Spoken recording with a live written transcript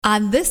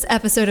On this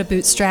episode of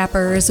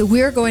Bootstrappers,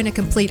 we're going to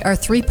complete our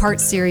three-part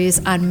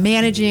series on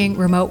managing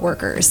remote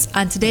workers.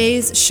 On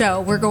today's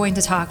show, we're going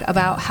to talk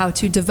about how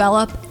to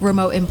develop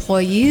remote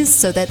employees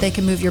so that they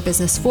can move your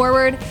business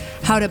forward,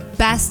 how to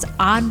best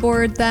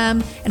onboard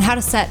them, and how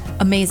to set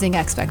amazing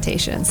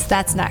expectations.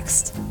 That's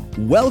next.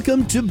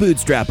 Welcome to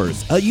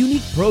Bootstrappers, a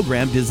unique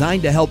program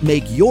designed to help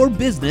make your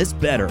business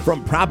better.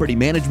 From property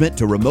management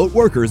to remote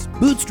workers,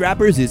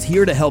 Bootstrappers is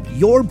here to help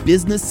your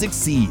business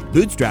succeed.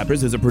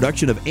 Bootstrappers is a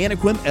production of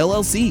Anaquim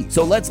LLC,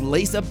 so let's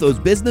lace up those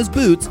business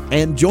boots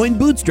and join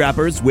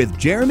Bootstrappers with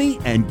Jeremy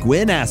and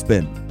Gwen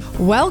Aspen.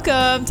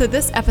 Welcome to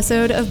this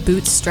episode of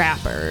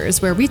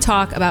Bootstrappers, where we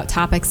talk about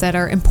topics that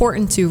are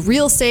important to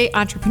real estate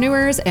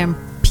entrepreneurs and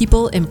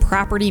people in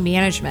property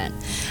management.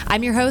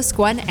 I'm your host,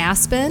 Gwen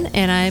Aspen,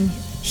 and I'm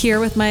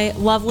here with my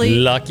lovely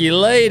lucky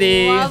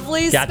lady.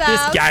 Lovely got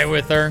spouse, this guy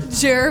with her,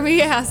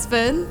 Jeremy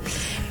Aspen.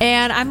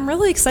 And I'm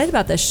really excited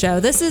about this show.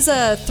 This is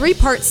a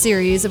three-part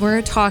series, and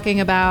we're talking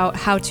about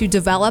how to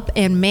develop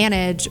and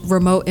manage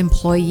remote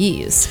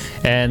employees.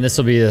 And this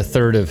will be the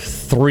third of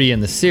three in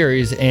the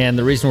series. And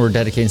the reason we're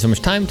dedicating so much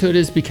time to it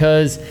is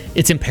because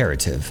it's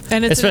imperative,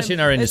 and it's especially in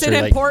our industry. It's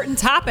an important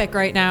topic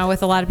right now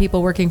with a lot of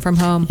people working from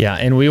home. Yeah,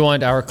 and we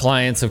want our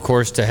clients, of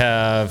course, to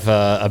have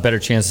a better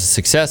chance of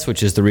success,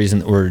 which is the reason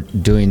that we're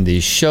doing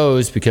these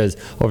shows, because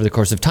over the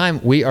course of time,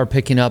 we are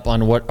picking up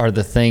on what are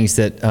the things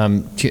that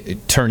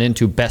turn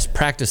into best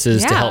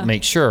practices to help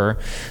make sure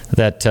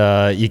that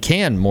you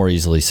can more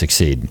easily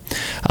succeed.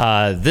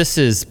 This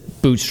is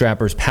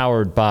Bootstrappers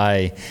powered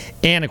by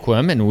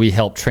Anaquim, and we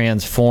help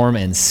transform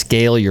and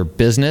scale your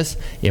business,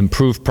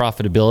 improve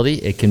profitability.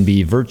 It can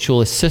be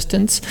virtual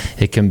assistants,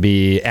 it can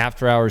be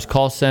after-hours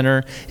call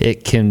center,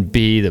 it can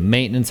be the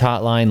maintenance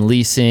hotline,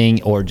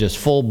 leasing, or just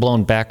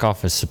full-blown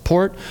back-office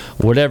support.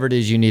 Whatever it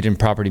is you need in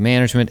property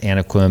management,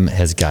 Anaquim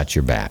has got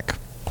your back.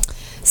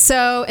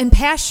 So in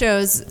past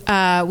shows,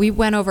 we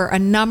went over a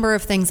number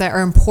of things that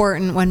are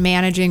important when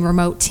managing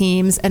remote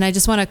teams, and I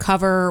just want to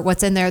cover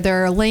what's in there.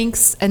 There are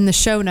links in the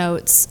show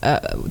notes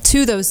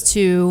to those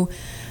two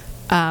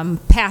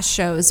past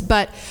shows,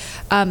 but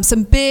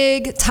some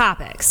big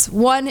topics.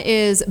 One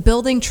is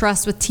building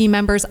trust with team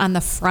members on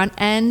the front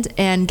end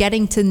and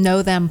getting to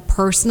know them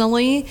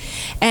personally.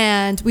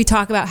 And we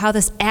talk about how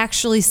this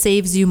actually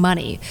saves you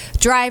money.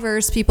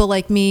 Drivers, people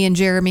like me and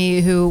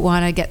Jeremy who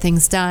want to get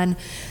things done,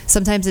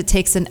 sometimes it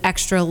takes an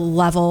extra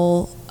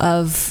level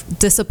of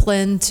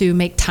discipline to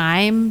make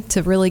time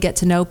to really get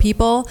to know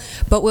people.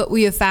 But what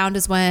we have found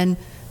is when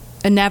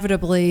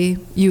inevitably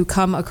you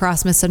come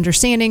across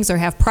misunderstandings or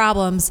have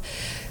problems,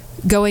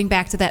 going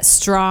back to that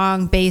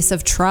strong base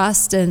of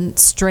trust and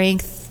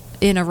strength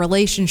in a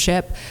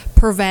relationship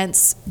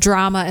prevents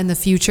drama in the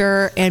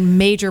future and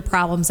major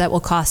problems that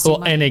will cost you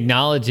money. And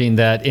acknowledging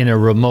that in a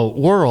remote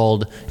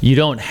world, you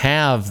don't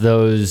have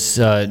those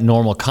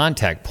normal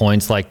contact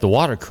points like the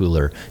water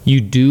cooler.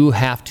 You do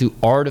have to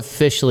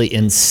artificially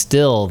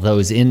instill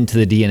those into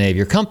the DNA of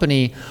your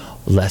company,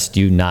 lest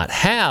you not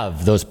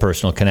have those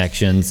personal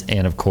connections.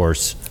 And of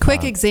course,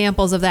 quick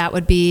examples of that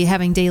would be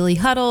having daily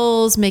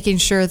huddles, making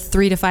sure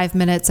 3 to 5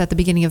 minutes at the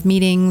beginning of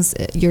meetings,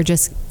 you're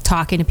just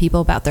talking to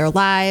people about their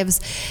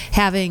lives,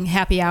 having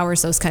happy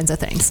hours, those kinds of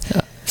things.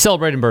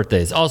 Celebrating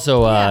birthdays.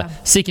 Also,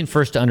 seeking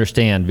first to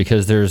understand,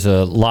 because there's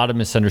a lot of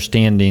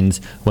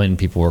misunderstandings when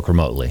people work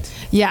remotely.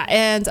 Yeah,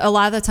 and a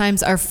lot of the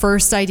times our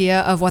first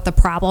idea of what the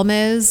problem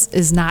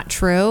is not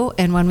true.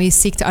 And when we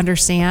seek to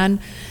understand,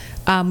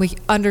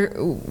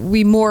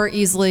 we more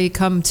easily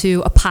come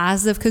to a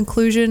positive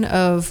conclusion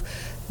of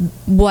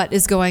what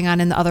is going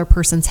on in the other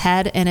person's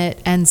head, and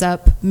it ends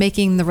up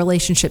making the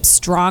relationship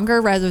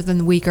stronger rather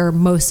than weaker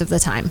most of the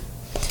time.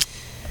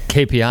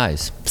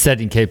 KPIs,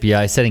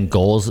 setting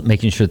goals,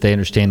 making sure that they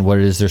understand what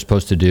it is they're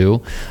supposed to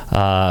do,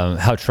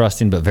 how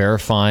trusting but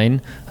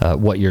verifying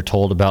what you're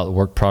told about the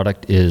work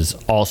product is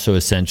also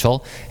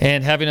essential,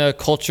 and having a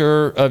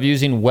culture of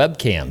using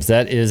webcams.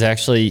 That is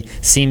actually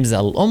seems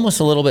almost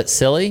a little bit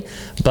silly,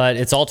 but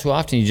it's all too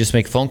often you just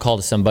make a phone call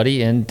to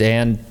somebody and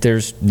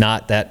there's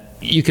not that.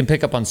 You can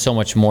pick up on so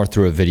much more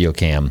through a video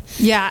cam.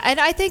 Yeah, and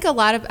I think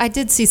I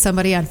did see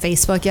somebody on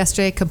Facebook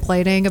yesterday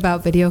complaining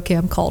about video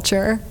cam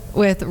culture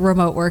with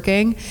remote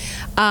working.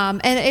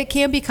 And it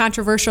can be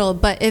controversial,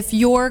 but if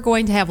you're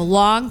going to have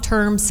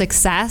long-term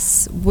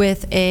success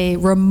with a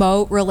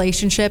remote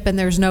relationship and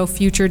there's no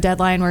future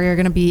deadline where you're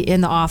going to be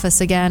in the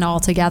office again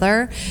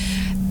altogether,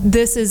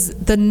 this is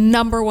the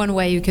number one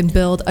way you can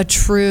build a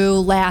true,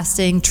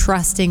 lasting,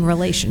 trusting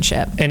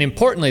relationship. And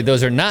importantly,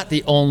 those are not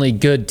the only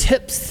good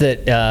tips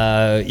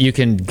that you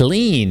can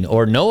glean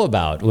or know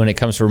about when it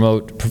comes to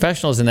remote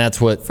professionals, and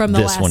that's what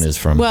this one is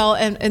from. Well,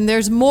 and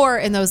there's more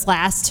in those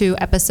last two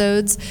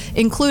episodes,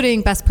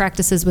 including best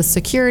practices with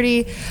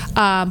security,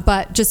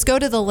 but just go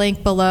to the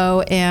link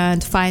below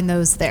and find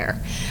those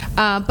there.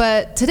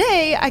 But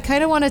today, I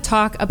kind of want to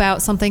talk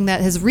about something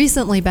that has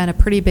recently been a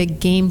pretty big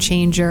game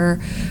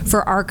changer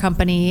for our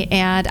company,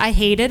 and I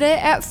hated it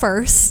at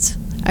first.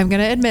 I'm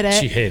going to admit it.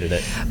 She hated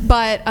it.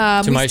 But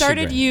we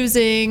started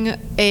using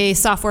a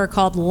software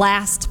called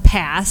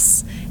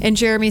LastPass, And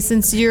Jeremy,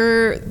 since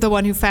you're the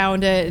one who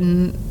found it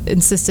and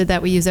insisted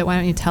that we use it, why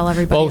don't you tell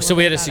everybody? Oh, so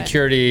we had a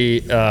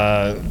security,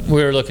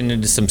 we were looking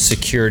into some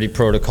security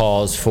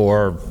protocols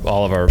for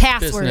all of our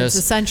passwords, business.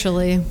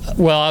 essentially.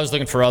 Well, I was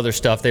looking for other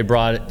stuff. They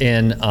brought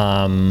in,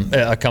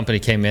 a company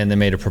came in, they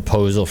made a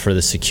proposal for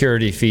the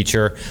security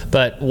feature.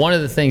 But one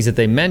of the things that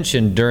they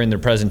mentioned during their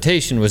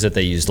presentation was that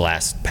they used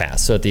LastPass.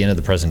 So at the end of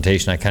the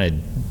presentation, I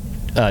kind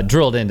of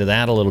drilled into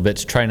that a little bit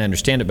to try and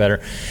understand it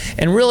better.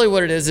 And really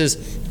what it is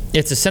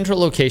it's a central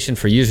location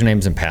for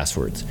usernames and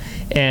passwords.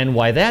 And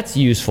why that's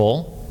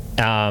useful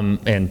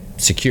and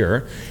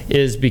secure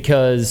is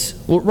because,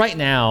 well, right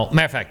now,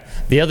 matter of fact,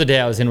 the other day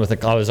I was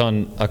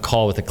on a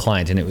call with a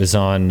client, and it was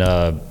on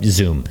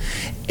Zoom.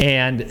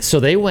 And so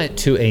they went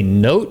to a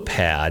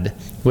notepad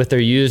with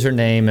their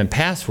username and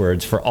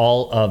passwords for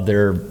all of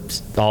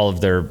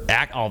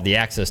the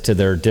access to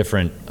their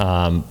different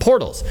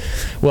portals.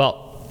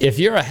 Well, if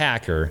you're a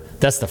hacker,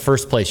 that's the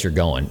first place you're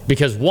going,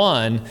 because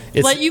one,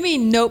 it's Like, you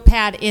mean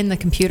notepad in the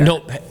computer?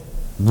 Notepad.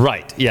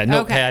 Right. Yeah.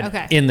 Notepad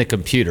okay. in the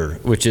computer,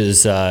 which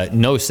is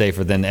no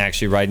safer than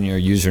actually writing your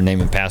username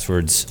and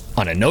passwords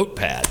on a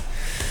notepad.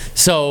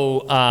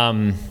 So,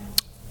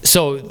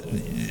 so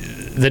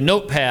the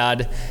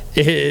notepad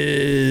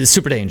is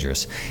super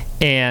dangerous.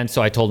 And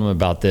so I told them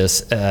about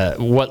this.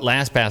 What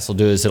LastPass will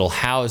do is it'll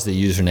house the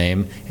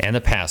username and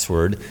the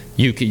password.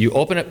 You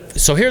open it.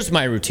 So here's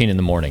my routine in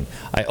the morning.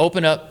 I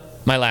open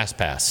up my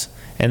LastPass,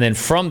 and then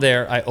from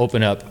there I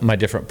open up my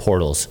different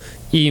portals,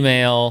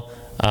 email,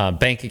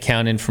 bank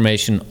account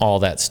information, all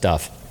that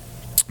stuff,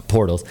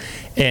 portals.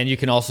 And you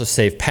can also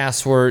save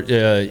password,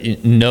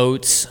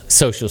 notes,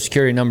 social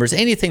security numbers,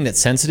 anything that's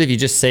sensitive. You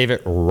just save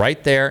it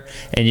right there,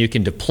 and you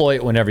can deploy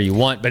it whenever you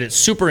want, but it's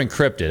super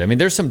encrypted. I mean,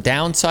 there's some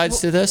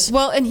downsides to this.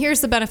 Well, and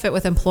here's the benefit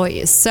with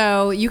employees.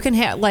 So you can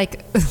have,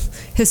 like,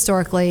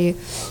 historically,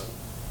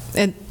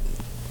 in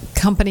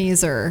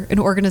companies or in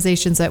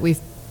organizations that we've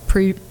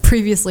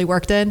previously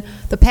worked in,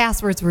 the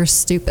passwords were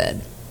stupid.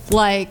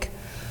 Like,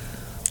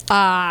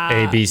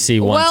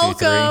 ABC 1 2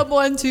 3. Welcome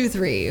 1 2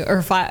 3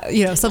 or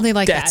 5, something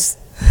like that.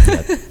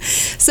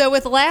 So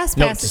with LastPass,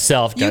 Note to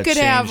self, you could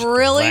have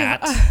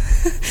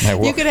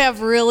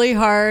really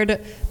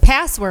hard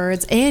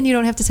passwords, and you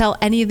don't have to tell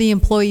any of the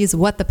employees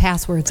what the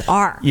passwords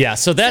are. Yeah,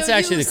 so that's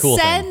actually the cool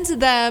thing.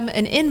 Send them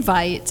an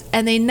invite,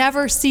 and they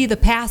never see the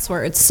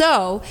password.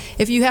 So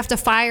if you have to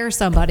fire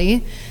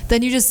somebody,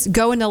 then you just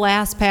go into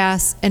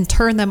LastPass and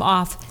turn them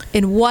off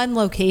in one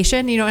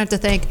location. You don't have to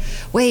think,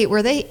 wait,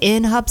 were they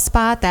in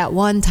HubSpot that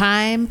one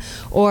time,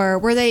 or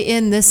were they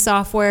in this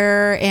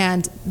software?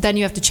 And then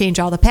you have to change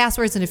all the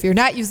passwords. And if you're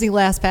not using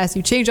LastPass,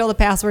 you change all the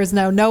passwords.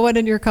 Now no one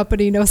in your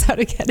company knows how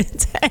to get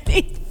into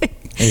anything.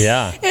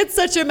 Yeah. It's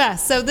such a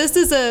mess. So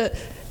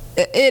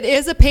it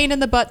is a pain in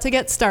the butt to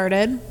get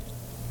started.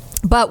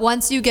 But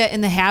once you get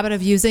in the habit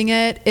of using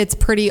it, it's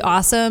pretty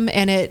awesome,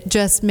 and it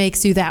just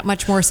makes you that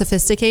much more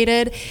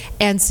sophisticated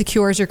and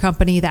secures your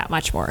company that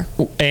much more.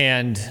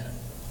 And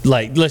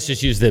let's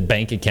just use the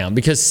bank account,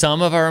 because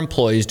some of our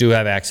employees do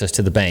have access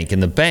to the bank,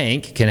 and the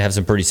bank can have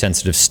some pretty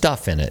sensitive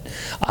stuff in it,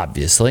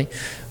 obviously.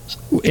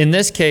 In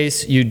this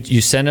case,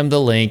 you send them the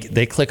link,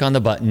 they click on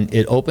the button,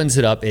 it opens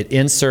it up, it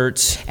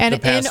inserts and the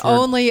password. in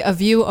only a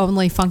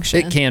view-only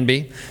function. It can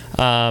be,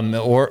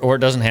 or it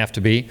doesn't have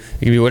to be. It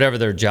can be whatever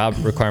their job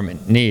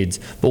requirement needs.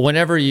 But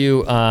whenever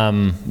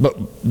but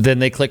then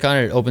they click on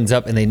it, it opens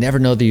up, and they never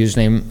know the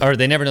username, or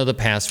they never know the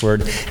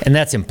password, and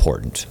that's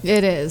important.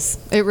 It is.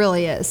 It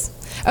really is.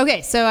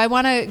 Okay, so I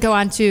want to go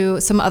on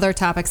to some other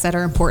topics that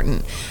are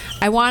important.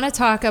 I want to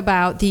talk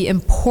about the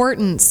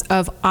importance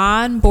of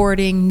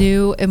onboarding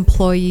new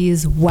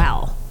employees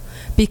well,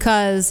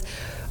 because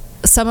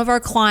some of our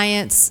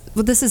clients,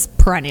 well, this is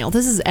perennial.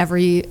 This is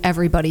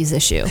everybody's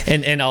issue.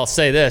 And I'll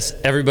say this,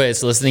 everybody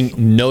that's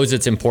listening knows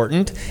it's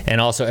important, and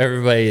also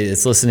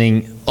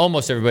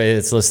almost everybody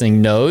that's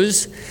listening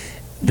knows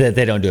that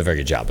they don't do a very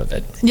good job of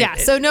it. Yeah,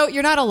 so no,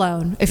 you're not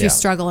alone if you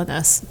struggle in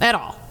this at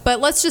all. But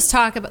let's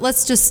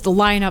just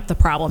line up the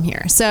problem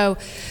here. So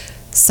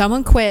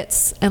someone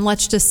quits, and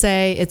let's just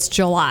say it's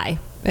July.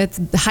 It's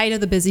the height of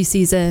the busy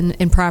season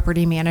in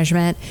property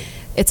management.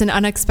 It's an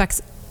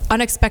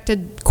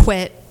unexpected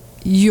quit.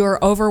 You're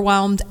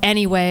overwhelmed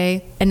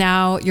anyway, and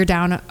now you're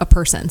down a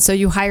person. So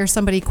you hire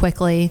somebody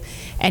quickly,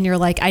 and you're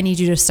like, I need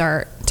you to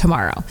start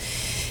tomorrow.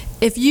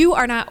 If you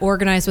are not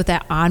organized with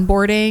that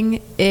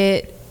onboarding,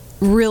 it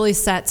really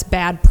sets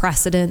bad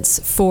precedents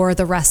for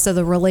the rest of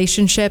the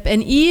relationship,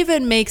 and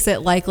even makes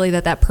it likely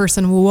that that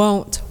person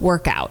won't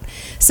work out.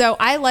 So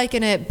I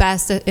liken it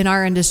best in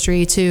our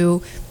industry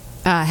to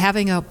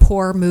having a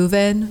poor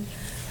move-in.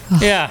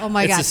 Yeah, oh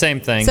my it's God. the same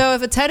thing. So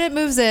if a tenant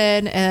moves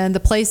in and the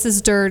place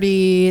is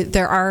dirty,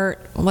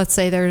 let's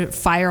say their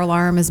fire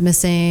alarm is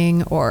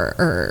missing,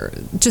 or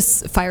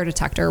just fire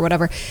detector or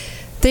whatever,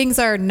 things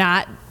are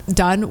not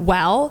done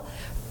well,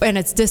 and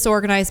it's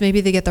disorganized,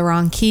 maybe they get the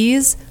wrong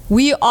keys,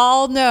 we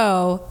all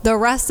know the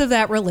rest of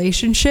that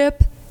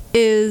relationship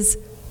is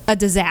a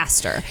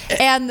disaster.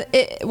 And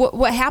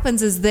what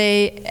happens is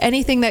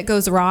anything that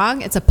goes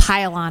wrong, it's a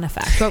pile-on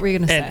effect. What were you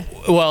going to say?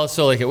 Well,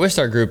 so like at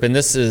Wistar Group, and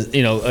this is,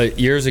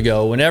 years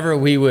ago, whenever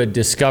we would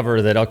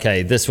discover that,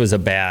 okay, this was a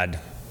bad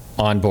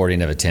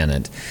onboarding of a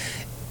tenant,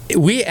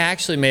 we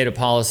actually made a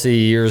policy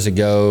years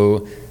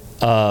ago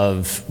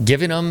of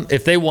giving them,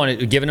 if they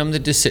wanted, giving them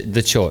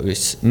the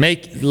choice,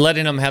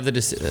 letting them have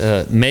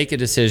make a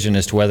decision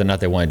as to whether or not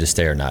they wanted to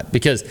stay or not.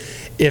 Because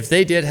if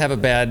they did have a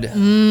bad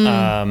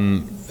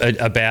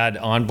a bad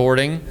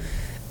onboarding,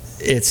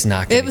 it's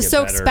not going to get better. It was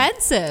so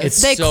expensive.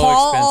 They so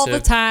call expensive. all the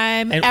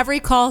time. And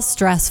every call's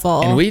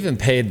stressful. And we even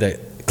paid the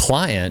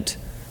client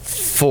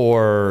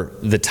for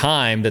the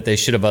time that they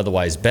should have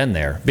otherwise been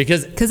there,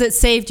 because it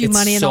saved you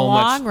money in the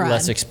long run. So much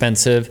less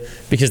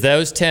expensive, because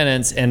those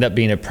tenants end up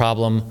being a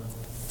problem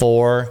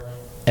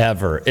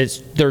forever.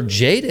 They're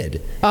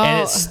jaded,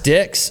 and it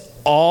sticks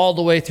all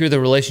the way through the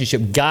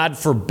relationship. God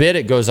forbid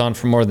it goes on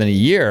for more than a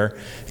year,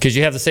 because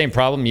you have the same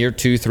problem year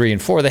 2, 3,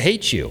 and 4. They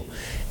hate you.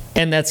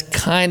 And that's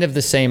kind of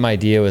the same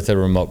idea with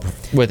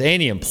with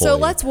any employee. So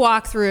let's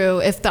walk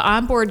through, if the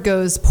onboard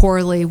goes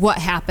poorly, what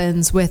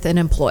happens with an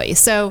employee.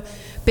 So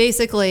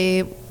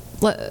basically,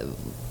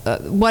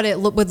 what it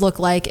would look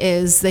like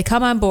is they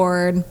come on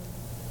board,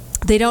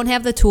 they don't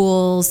have the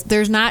tools,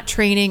 there's not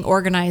training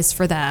organized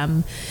for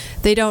them,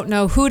 they don't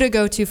know who to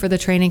go to for the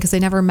training because they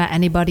never met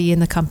anybody in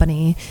the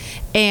company.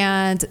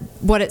 And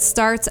what it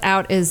starts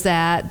out is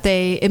that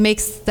it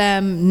makes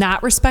them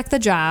not respect the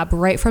job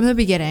right from the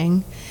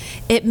beginning.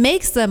 It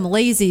makes them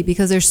lazy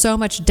because there's so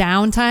much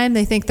downtime.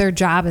 They think their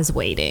job is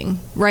waiting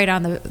right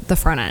on the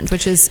front end,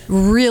 which is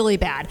really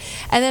bad.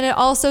 And then it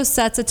also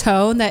sets a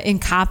tone that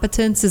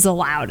incompetence is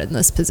allowed in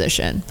this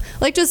position.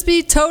 Like, just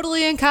be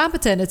totally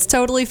incompetent. It's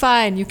totally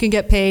fine. You can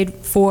get paid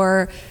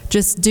for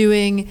just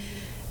doing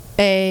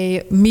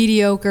a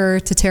mediocre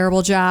to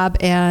terrible job,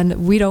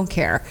 and we don't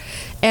care.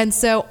 And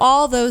so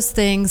all those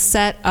things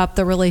set up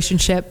the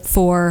relationship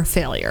for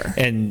failure.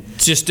 And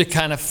just to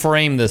kind of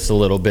frame this a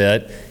little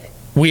bit,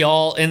 we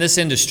all in this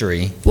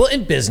industry, well,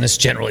 in business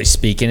generally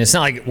speaking, it's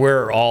not like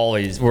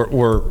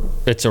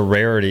it's a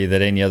rarity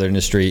that any other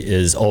industry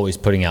is always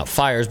putting out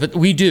fires, but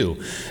we do.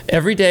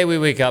 Every day we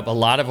wake up, a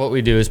lot of what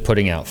we do is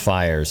putting out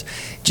fires.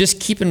 Just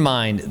keep in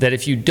mind that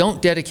if you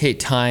don't dedicate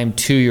time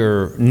to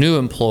your new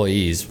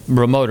employees,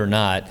 remote or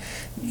not,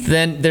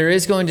 then there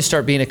is going to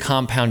start being a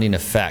compounding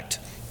effect.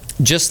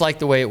 Just like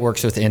the way it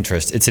works with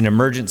interest. It's an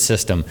emergent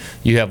system.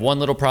 You have one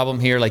little problem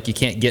here, like you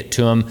can't get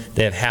to them.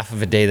 They have half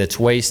of a day that's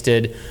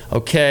wasted.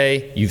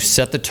 Okay, you've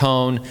set the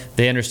tone.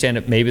 They understand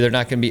that maybe they're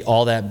not going to be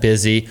all that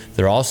busy.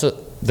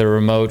 The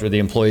remote or the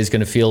employee is going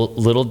to feel a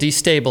little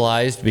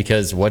destabilized,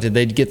 because what did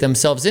they get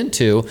themselves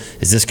into?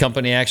 Is this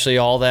company actually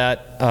all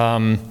that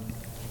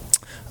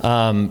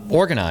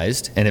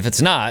organized? And if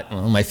it's not,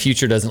 well, my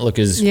future doesn't look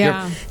as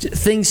good.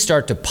 Things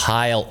start to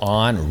pile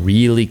on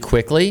really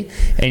quickly,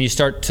 and you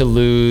start to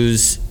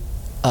lose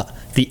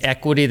the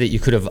equity that you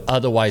could have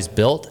otherwise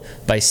built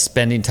by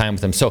spending time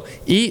with them. So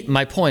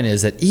my point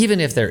is that even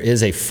if there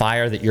is a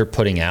fire that you're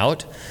putting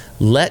out,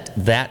 let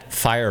that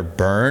fire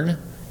burn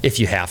if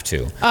you have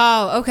to.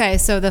 Oh, okay.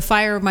 So the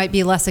fire might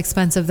be less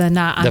expensive than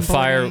not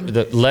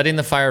onboarding. Letting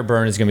the fire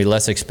burn is going to be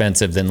less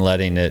expensive than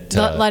letting it...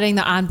 letting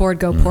the onboard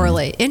go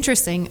poorly.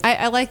 Interesting.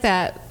 I like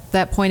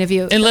that point of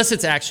view. Unless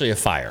it's actually a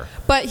fire.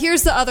 But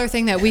here's the other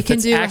thing that we can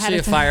do ahead of time. Actually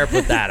a fire,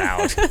 put that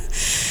out.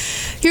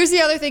 Here's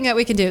the other thing that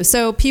we can do.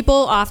 So people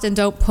often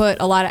don't put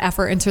a lot of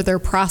effort into their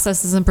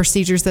processes and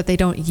procedures that they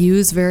don't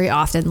use very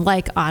often,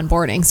 like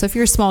onboarding. So if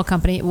you're a small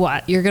company,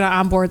 you're going to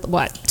onboard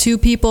 2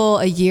 people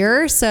a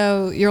year?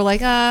 So you're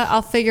like,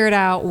 I'll figure it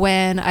out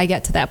when I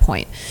get to that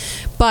point.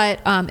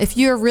 But if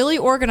you're really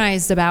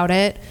organized about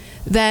it,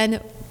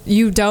 then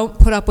you don't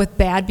put up with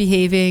bad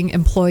behaving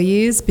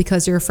employees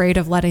because you're afraid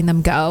of letting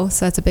them go.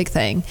 So that's a big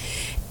thing.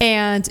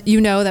 And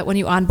you know that when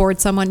you onboard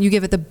someone, you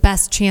give it the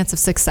best chance of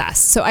success.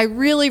 So I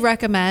really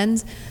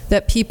recommend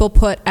that people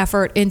put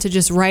effort into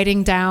just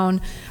writing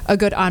down a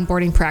good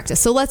onboarding practice.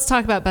 So let's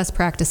talk about best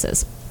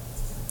practices.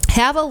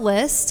 Have a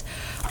list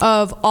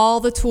of all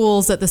the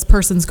tools that this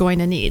person's going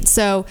to need.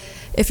 So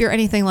if you're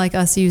anything like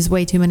us, you use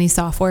way too many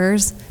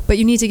softwares, but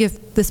you need to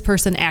give this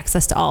person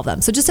access to all of them.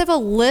 So just have a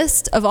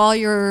list of all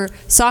your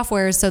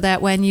softwares so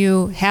that when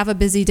you have a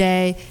busy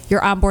day,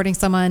 you're onboarding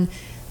someone,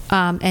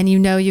 and you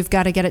know you've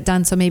got to get it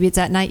done, so maybe it's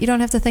at night, you don't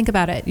have to think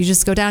about it. You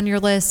just go down your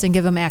list and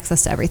give them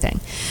access to everything.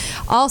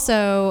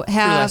 Also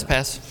have...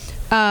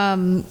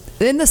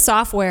 in the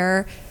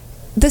software,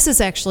 this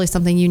is actually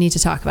something you need to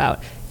talk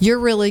about. You're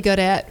really good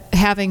at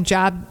having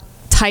job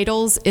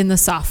titles in the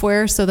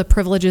software, so the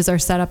privileges are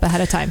set up ahead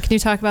of time. Can you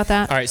talk about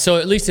that? All right, so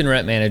at least in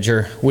Rent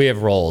Manager, we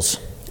have roles.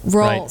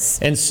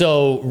 Roles. Right? And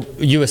so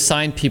you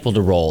assign people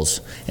to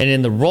roles. And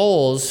in the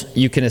roles,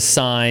 you can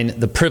assign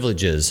the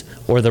privileges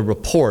or the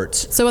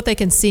reports. So what they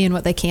can see and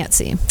what they can't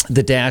see.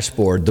 The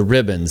dashboard, the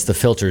ribbons, the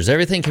filters,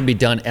 everything can be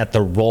done at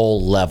the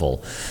role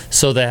level.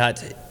 So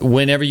that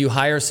whenever you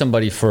hire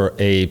somebody for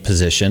a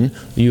position,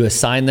 you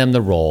assign them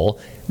the role.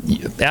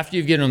 after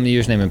you've given them the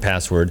username and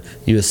password,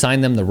 you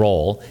assign them the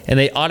role, and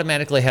they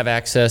automatically have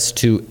access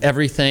to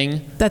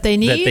everything that they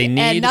need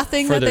and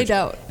nothing that they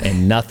don't.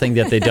 And nothing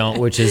that they don't,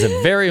 which is a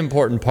very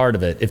important part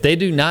of it. If they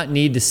do not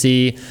need to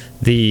see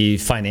the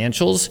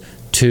financials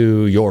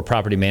to your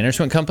property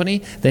management company,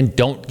 then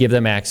don't give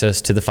them access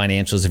to the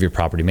financials of your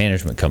property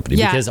management company,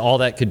 because all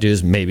that could do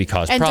is maybe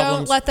cause problems. And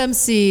don't let them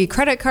see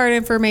credit card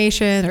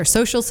information or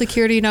social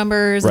security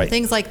numbers and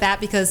things like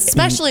that, because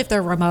especially if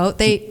they're remote,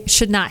 they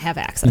should not have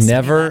access.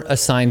 Never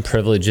assign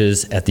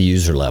privileges at the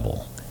user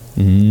level.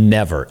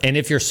 Never. And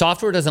if your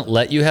software doesn't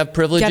let you have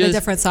privileges, get a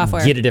different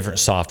software. Get a different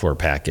software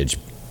package,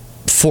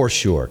 for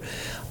sure.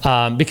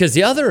 Because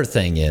the other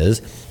thing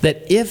is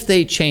that if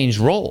they change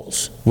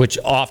roles, which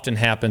often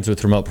happens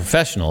with remote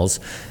professionals,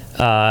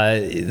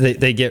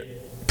 they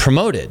get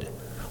promoted.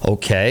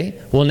 Okay,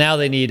 well now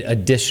they need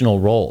additional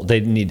role. They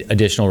need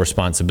additional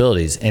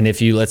responsibilities. And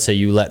if you, let's say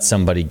you let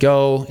somebody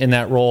go in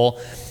that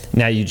role,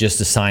 now you just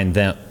assign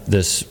them,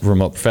 this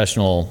remote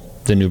professional,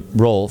 the new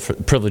role, for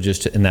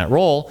privileges in that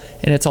role,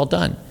 and it's all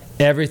done.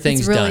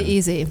 Everything's done. It's really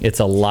easy.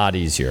 It's a lot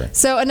easier.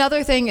 So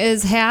another thing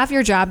is have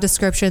your job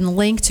description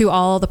linked to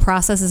all the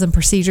processes and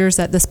procedures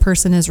that this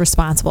person is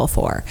responsible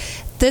for.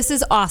 This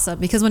is awesome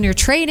because when you're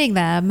training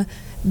them,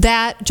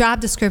 that job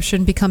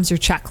description becomes your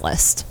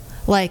checklist.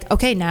 Like,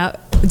 okay, now,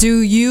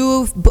 do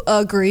you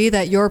agree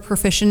that you're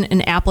proficient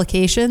in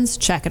applications?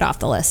 Check it off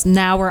the list.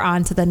 Now we're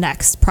on to the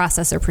next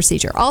process or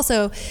procedure.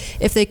 Also,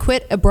 if they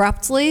quit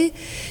abruptly,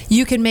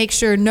 you can make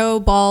sure no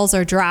balls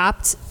are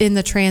dropped in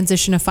the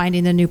transition of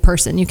finding a new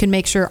person. You can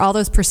make sure all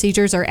those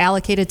procedures are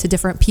allocated to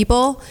different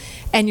people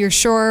and you're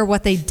sure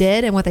what they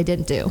did and what they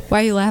didn't do.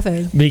 Why are you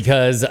laughing?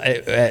 Because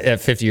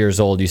at 50 years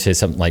old, you say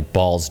something like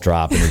balls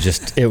drop, and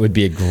it would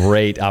be a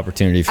great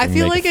opportunity for me to make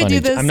a funny. I feel like I do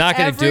this. I'm not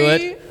going to do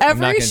it.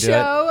 Every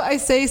show, I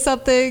say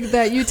something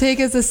that you take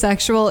as a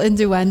sexual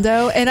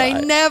innuendo, and I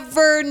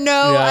never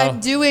know I'm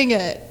doing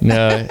it.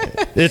 No,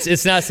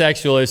 it's not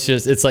sexual. It's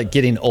just, it's like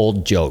getting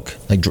old joke,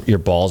 like your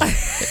balls.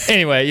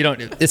 Anyway,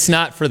 it's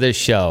not for this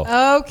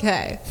show.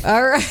 Okay.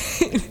 All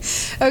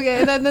right. Okay.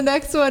 And then the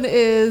next one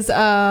is,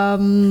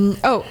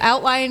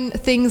 outline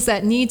things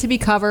that need to be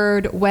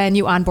covered when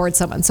you onboard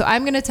someone. So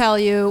I'm going to tell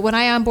you, when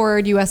I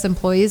onboard U.S.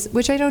 employees,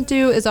 which I don't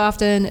do as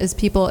often as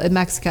people in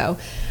Mexico,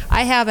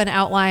 I have an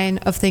outline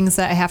of things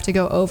that I have to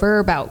go over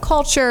about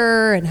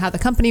culture and how the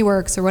company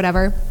works or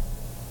whatever.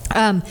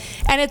 And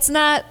it's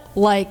not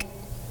like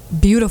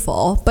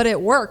beautiful, but it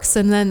works.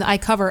 And then I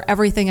cover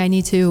everything I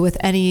need to with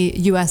any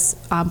U.S.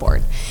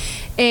 onboard.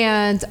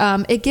 And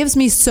it gives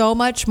me so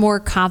much more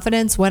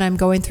confidence when I'm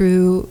going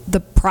through the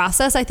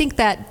process. I think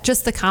that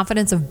just the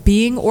confidence of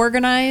being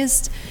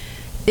organized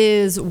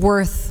is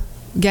worth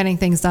getting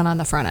things done on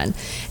the front end.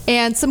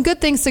 And some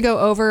good things to go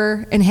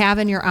over and have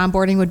in your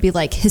onboarding would be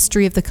like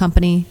history of the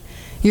company,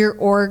 your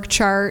org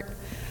chart,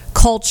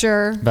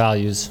 culture,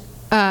 values.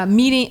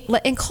 Meeting,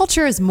 and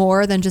culture is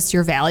more than just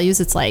your values.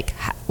 It's like,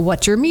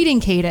 what's your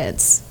meeting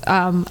cadence?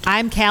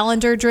 I'm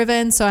calendar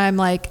driven, so I'm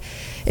like,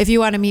 if you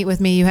want to meet with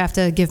me, you have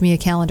to give me a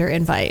calendar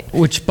invite.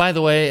 Which, by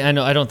the way,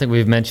 I don't think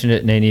we've mentioned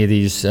it in any of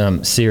these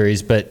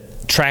series,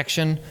 but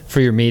Traction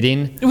for your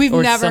meeting. We've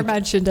never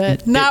mentioned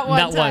it. Not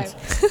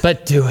once.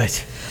 But do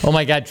it. Oh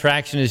my God,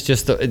 Traction is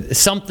just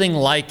something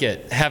like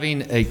it.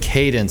 Having a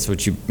cadence,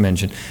 which you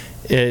mentioned,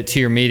 to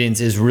your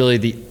meetings is really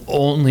the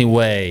only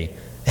way.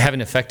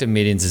 Having effective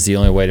meetings is the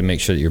only way to make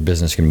sure that your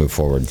business can move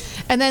forward.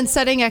 And then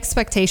setting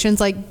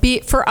expectations,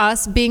 for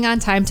us, being on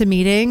time to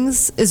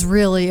meetings is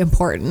really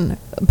important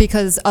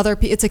because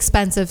it's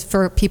expensive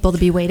for people to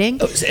be waiting.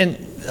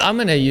 And I'm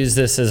going to use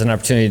this as an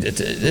opportunity.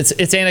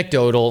 It's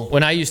anecdotal.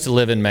 When I used to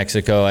live in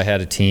Mexico, I had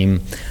a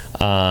team,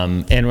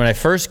 and when I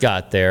first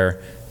got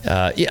there,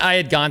 I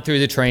had gone through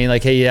the training,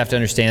 like, hey, you have to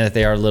understand that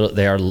they are,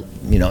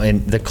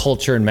 and the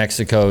culture in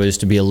Mexico is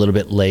to be a little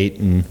bit late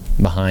and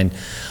behind.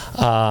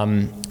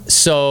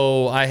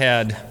 So I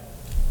had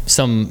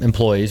some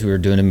employees, we were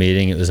doing a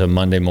meeting, it was a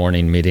Monday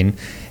morning meeting,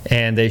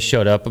 and they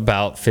showed up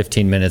about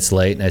 15 minutes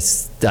late, and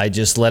I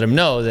just let them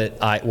know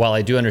that while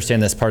I do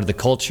understand that's part of the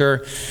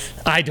culture,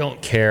 I don't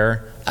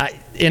care.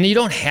 And you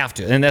don't have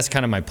to, and that's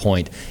kind of my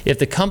point. If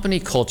the company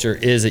culture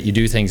is that you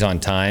do things on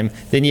time,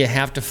 then you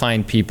have to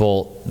find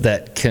people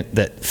that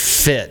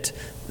fit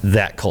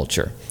that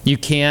culture. You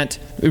can't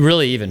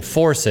really even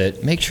force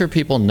it. Make sure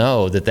people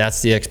know that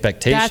that's the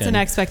expectation. That's an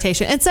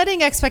expectation. And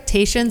setting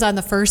expectations on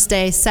the first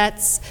day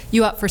sets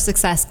you up for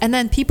success. And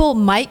then people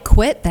might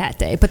quit that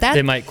day.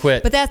 They might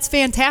quit. But that's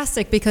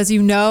fantastic because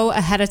you know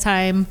ahead of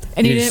time.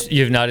 And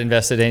you've not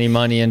invested any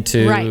money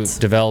into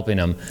developing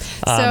them.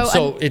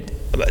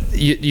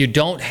 You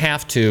don't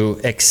have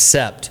to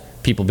accept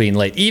people being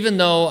late, even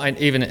though,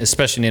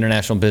 especially in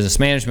international business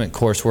management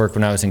coursework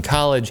when I was in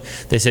college,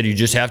 they said you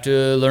just have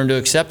to learn to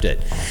accept it.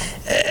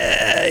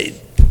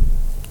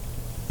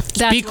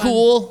 Be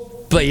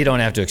cool, but you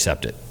don't have to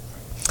accept it.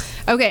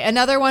 Okay,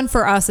 another one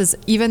for us is,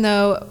 even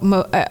though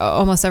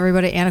almost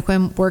everybody at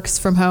Anequim works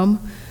from home,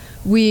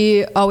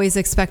 we always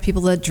expect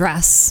people to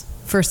dress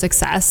for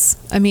success.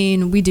 I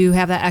mean, we do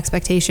have that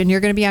expectation. You're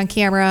going to be on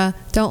camera.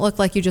 Don't look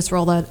like you just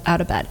rolled out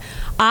of bed.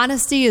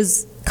 Honesty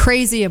is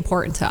crazy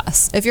important to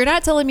us. If you're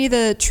not telling me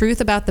the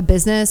truth about the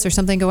business or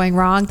something going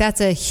wrong,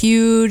 that's a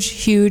huge,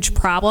 huge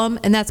problem.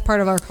 And that's part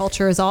of our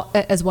culture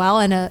as well,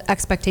 and an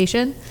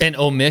expectation. And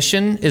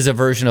omission is a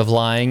version of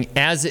lying,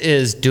 as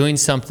is doing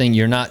something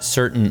you're not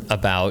certain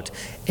about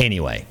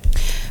anyway,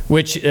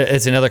 which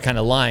is another kind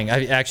of lying.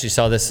 I actually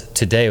saw this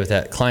today with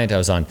that client I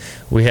was on.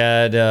 We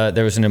had,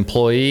 there was an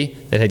employee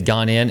that had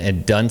gone in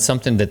and done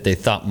something that they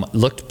thought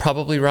looked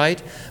probably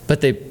right,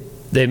 but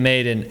they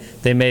made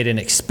an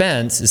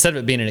expense. Instead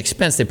of it being an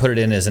expense, they put it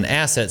in as an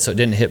asset, so it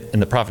didn't hit in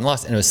the profit and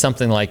loss, and it was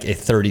something like a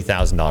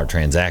 $30,000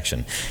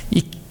 transaction.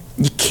 You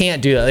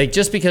can't do that. Like,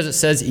 just because it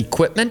says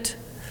equipment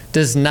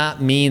does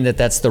not mean that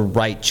that's the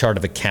right chart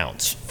of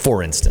accounts,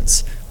 for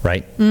instance,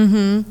 right?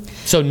 Mm-hmm.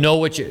 So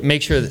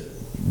make sure that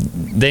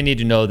they need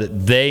to know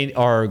that they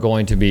are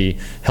going to be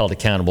held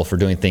accountable for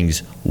doing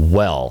things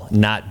well,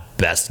 not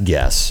best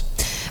guess.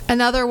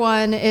 Another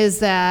one is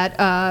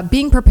that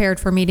being prepared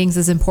for meetings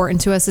is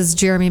important to us. As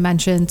Jeremy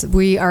mentioned,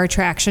 we are a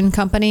traction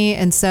company,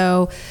 and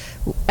so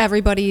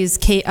everybody's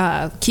key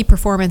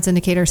performance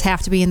indicators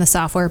have to be in the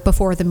software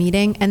before the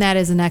meeting, and that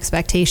is an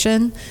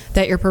expectation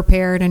that you're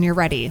prepared and you're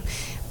ready.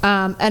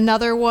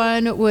 Another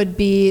one would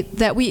be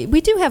that we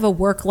do have a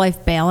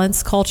work-life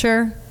balance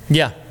culture.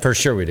 Yeah, for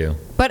sure we do.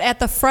 But at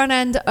the front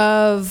end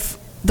of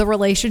the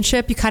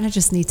relationship, you kind of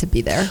just need to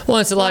be there. Well,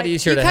 it's a lot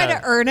easier to have. You kind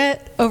of earn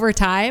it over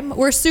time.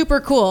 We're super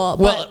cool.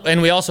 Well,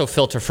 and we also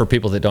filter for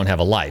people that don't have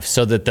a life,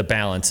 so that the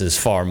balance is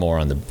far more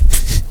on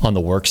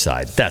the work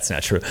side. That's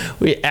not true.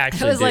 We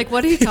actually I was like,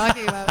 what are you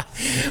talking about?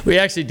 We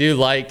actually do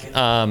like,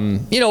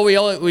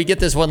 we get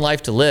this one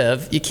life to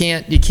live. You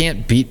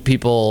can't beat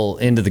people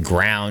into the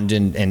ground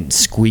and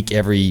squeeze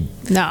every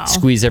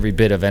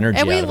bit of energy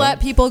out of them. And we let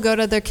people go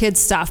to their kids'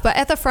 stuff. But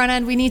at the front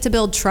end, we need to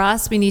build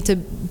trust. We need to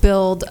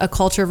build a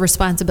culture of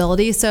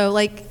responsibility. So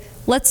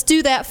let's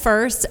do that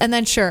first, and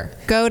then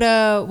go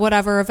to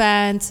whatever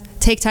event,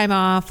 take time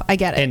off. I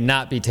get it. And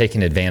not be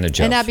taken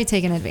advantage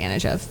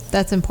of.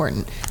 That's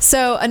important.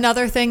 So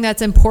another thing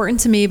that's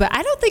important to me, but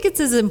I don't think it's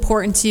as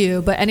important to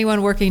you, but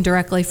anyone working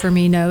directly for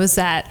me knows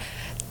that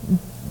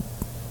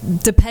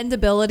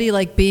dependability,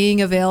 like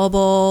being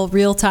available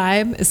real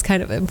time, is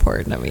kind of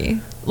important to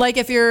me. Like,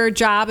 if your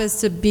job is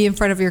to be in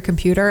front of your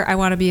computer, I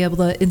want to be able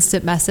to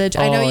instant message.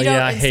 I know you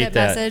don't instant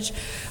message,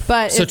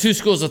 but so two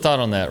schools of thought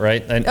on that,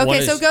 right? And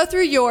okay, so go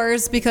through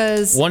yours,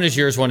 because one is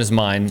yours, one is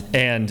mine,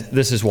 and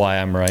this is why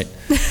I'm right.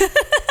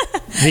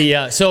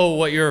 So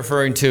what you're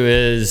referring to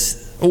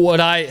is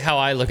how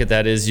I look at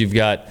that is you've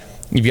got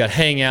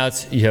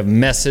Hangouts, you have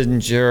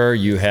Messenger,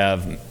 you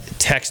have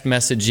text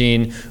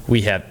messaging,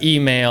 we have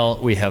email,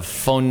 we have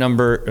phone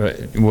number,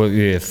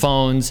 we have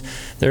phones.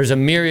 There's a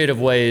myriad of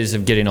ways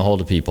of getting a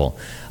hold of people.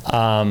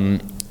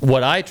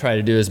 What I try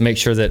to do is make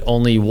sure that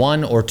only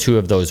one or two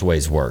of those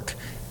ways work.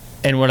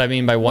 And what I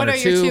mean by one or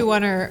two,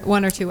 one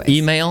or two ways?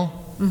 Email,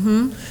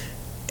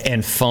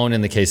 and phone in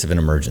the case of an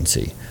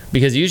emergency.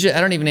 Because usually I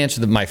don't even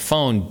answer my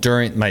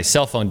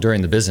cell phone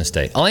during the business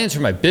day. I'll answer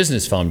my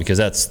business phone because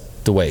that's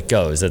the way it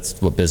goes. That's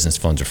what business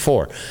phones are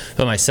for.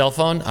 But my cell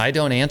phone, I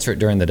don't answer it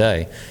during the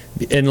day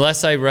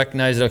unless I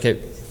recognize that, okay,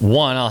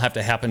 one, I'll have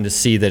to happen to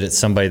see that it's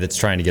somebody that's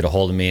trying to get a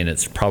hold of me and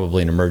it's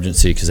probably an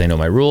emergency because they know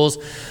my rules,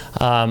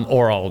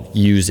 or I'll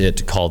use it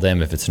to call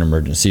them if it's an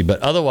emergency.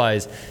 But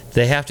otherwise,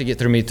 they have to get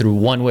through me through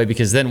one way,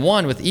 because then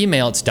with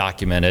email, it's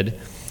documented.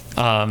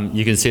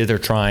 You can see that they're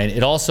trying.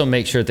 It also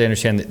makes sure that they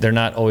understand that they're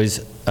not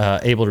always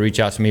able to reach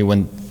out to me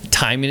when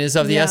timing is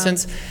of the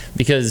essence,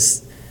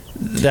 because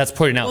that's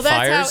putting out fires.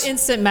 Well, that's how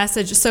instant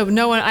message. So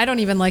I don't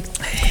even like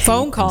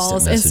phone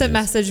calls. Instant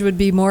message would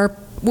be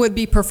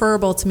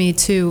preferable to me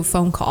to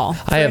phone call.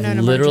 I have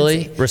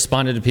literally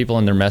responded to people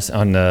on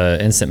the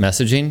instant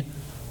messaging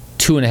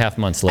 2.5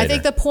 months later. I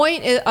think the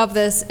point of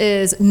this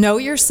is know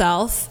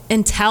yourself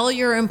and tell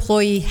your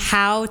employee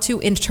how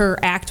to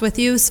interact with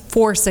you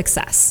for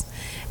success.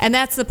 And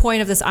that's the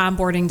point of this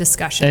onboarding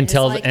discussion.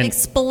 And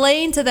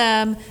explain to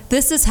them,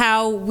 this is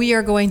how we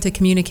are going to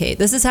communicate.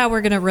 This is how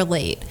we're going to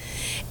relate.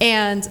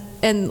 And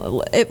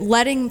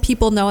letting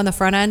people know on the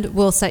front end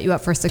will set you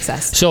up for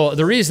success. So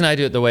the reason I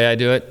do it the way I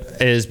do it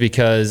is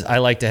because I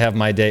like to have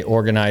my day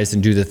organized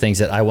and do the things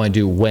that I want to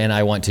do when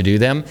I want to do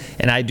them.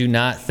 And I do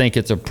not think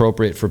it's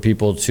appropriate for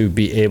people to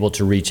be able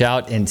to reach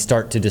out and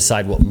start to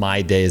decide what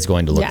my day is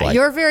going to look like. Yeah,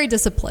 you're very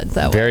disciplined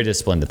that way. Very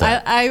disciplined at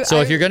that. So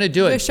if you're going to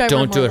do it,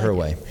 don't do it her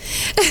way.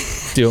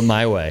 Do it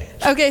my way.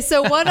 Okay,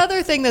 so one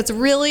other thing that's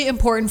really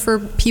important for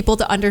people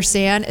to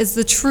understand is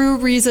the true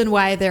reason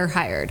why they're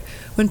hired.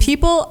 When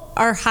people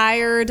are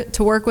hired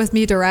to work with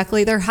me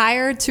directly, they're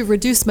hired to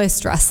reduce my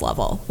stress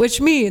level,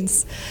 which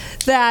means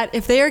that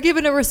if they are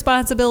given a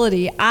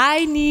responsibility,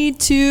 I need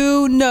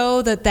to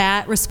know that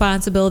that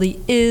responsibility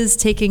is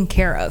taken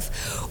care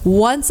of.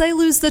 Once I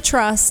lose the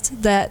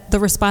trust that the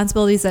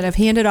responsibilities that I've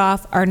handed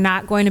off are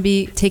not going to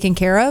be taken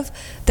care of,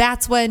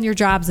 that's when your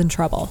job's in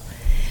trouble.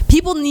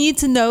 People need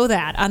to know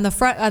that on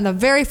the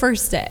very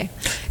first day.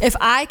 If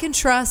I can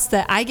trust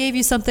that I gave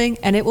you something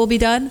and it will be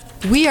done,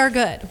 we are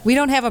good. We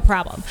don't have a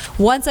problem.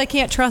 Once I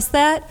can't trust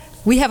that,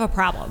 we have a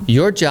problem.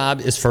 Your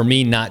job is for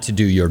me not to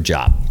do your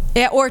job.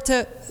 Yeah, or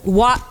to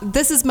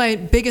this is my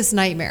biggest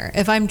nightmare.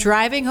 If I'm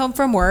driving home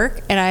from work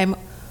and I'm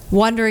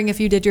wondering if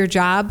you did your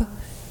job,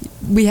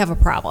 we have a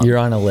problem. You're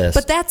on a list.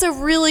 But that's a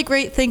really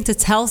great thing to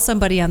tell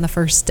somebody on the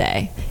first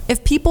day.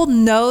 If people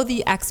know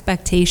the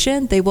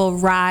expectation, they will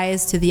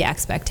rise to the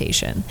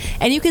expectation.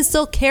 And you can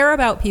still care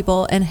about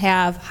people and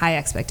have high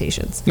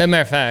expectations. As a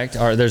matter of fact,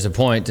 there's a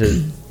point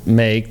to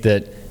make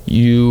that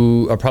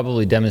you are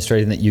probably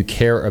demonstrating that you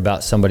care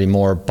about somebody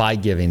more by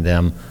giving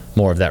them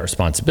more of that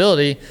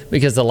responsibility,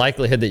 because the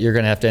likelihood that you're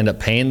going to have to end up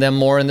paying them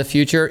more in the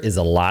future is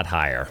a lot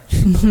higher.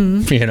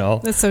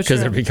 That's so true.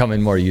 Because they're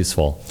becoming more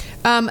useful.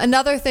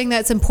 Another thing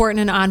that's important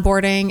in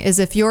onboarding is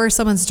if you're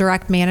someone's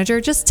direct manager,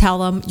 just tell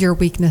them your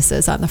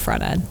weaknesses on the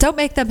front end. Don't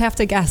make them have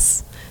to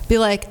guess. Be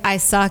like, I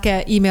suck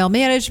at email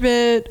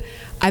management.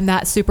 I'm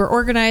not super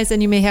organized,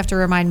 and you may have to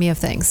remind me of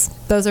things.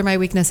 Those are my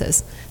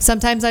weaknesses.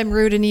 Sometimes I'm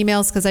rude in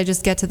emails because I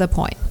just get to the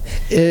point.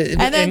 And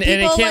then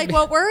people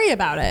won't worry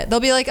about it. They'll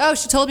be like, oh,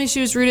 she told me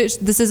she was rude.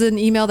 This is an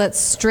email that's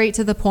straight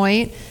to the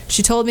point.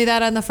 She told me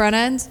that on the front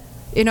end.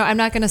 I'm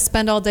not going to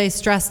spend all day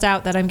stressed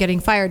out that I'm getting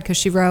fired because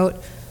she wrote,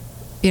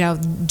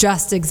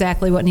 just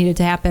exactly what needed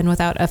to happen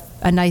without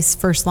a nice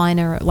first line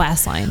or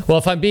last line. Well,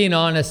 if I'm being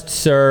honest,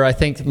 sir, I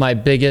think my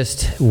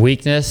biggest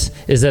weakness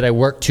is that I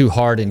work too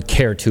hard and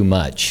care too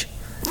much.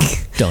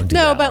 Don't do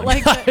that. No, but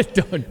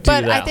don't do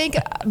but that. I think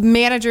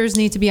managers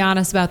need to be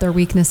honest about their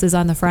weaknesses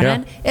on the front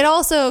end. It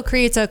also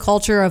creates a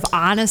culture of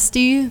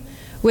honesty,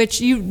 which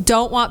you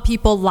don't want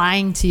people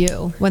lying to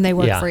you when they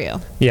work for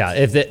you. Yeah,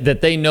 if that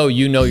they know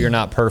you're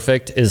not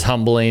perfect is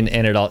humbling,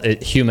 and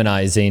it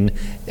humanizing,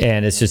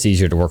 and it's just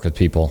easier to work with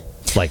people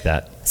like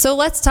that. So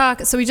let's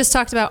talk. So we just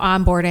talked about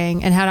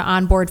onboarding and how to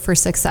onboard for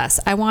success.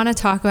 I want to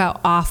talk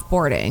about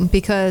offboarding,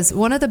 because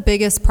one of the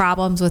biggest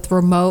problems with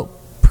remote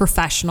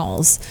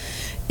professionals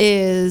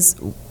is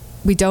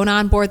we don't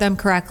onboard them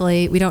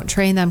correctly, we don't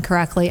train them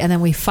correctly, and then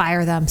we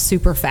fire them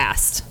super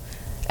fast.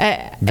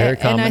 Very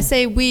common. And I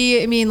say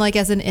we, I mean like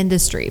as an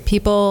industry.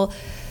 People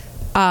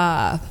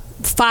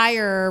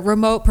fire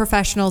remote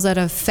professionals at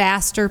a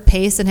faster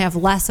pace and have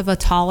less of a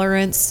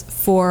tolerance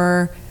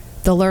for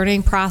the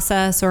learning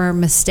process or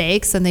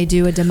mistakes than they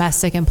do a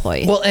domestic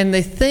employee. Well, and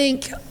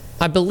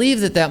I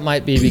believe that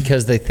might be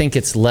because they think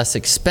it's less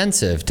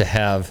expensive to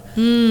have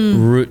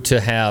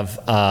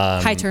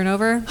high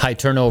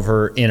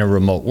turnover in a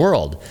remote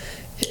world.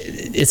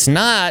 It's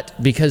not,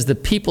 because the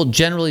people,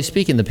 generally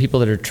speaking, the people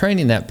that are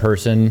training that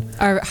person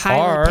are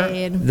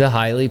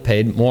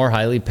the more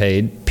highly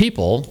paid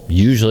people,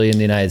 usually in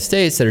the United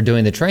States, that are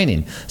doing the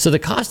training. So the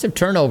cost of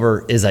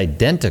turnover is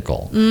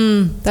identical.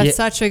 That's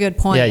such a good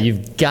point. Yeah,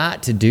 you've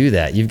got to do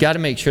that. You've got to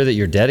make sure that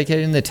you're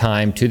dedicating the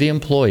time to the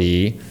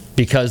employee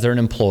because they're an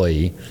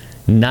employee,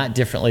 not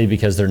differently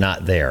because they're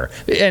not there.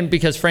 And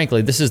because,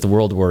 frankly, this is the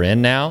world we're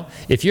in now.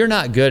 If you're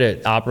not good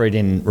at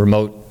operating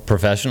remote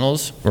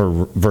professionals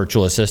or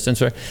virtual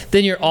assistants,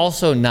 then you're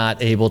also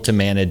not able to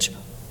manage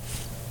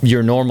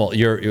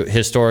your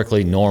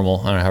historically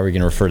normal, I don't know how we're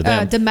going to refer to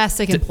them.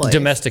 Domestic employees.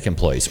 Domestic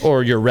employees,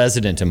 or your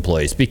resident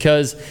employees,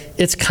 because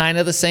it's kind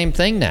of the same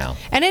thing now.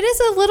 And it is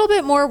a little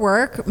bit more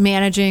work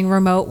managing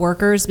remote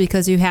workers,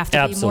 because you have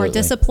to be more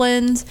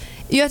disciplined.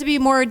 You have to be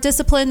more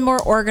disciplined,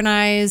 more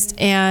organized,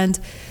 and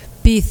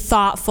be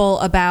thoughtful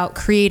about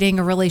creating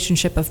a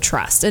relationship of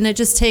trust. And it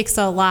just takes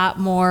a lot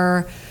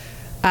more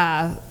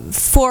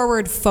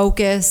forward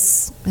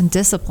focus and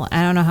discipline.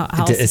 I don't know how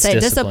else to say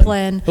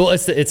discipline. Well,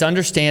 it's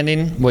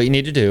understanding what you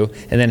need to do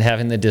and then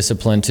having the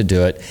discipline to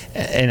do it.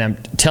 And I'm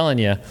telling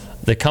you,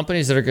 the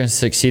companies that are going to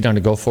succeed on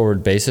a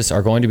go-forward basis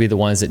are going to be the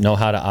ones that know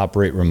how to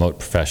operate remote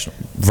professional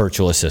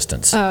virtual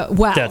assistants. Yeah,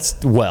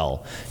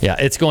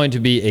 it's going to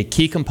be a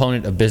key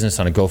component of business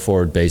on a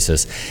go-forward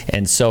basis.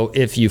 And so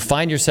if you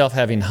find yourself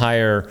having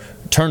higher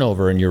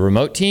turnover in your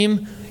remote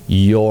team,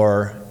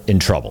 you're in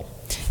trouble.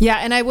 Yeah,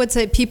 and I would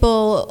say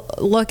people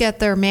look at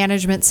their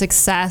management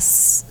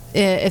success.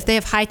 If they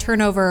have high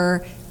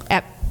turnover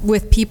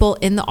with people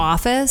in the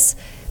office,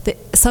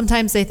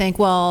 sometimes they think,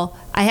 well,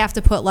 I have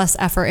to put less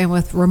effort in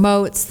with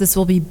remotes. This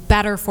will be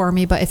better for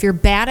me. But if you're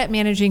bad at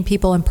managing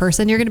people in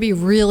person, you're going to be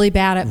really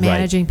bad at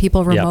managing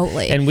people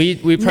remotely. Yeah. And we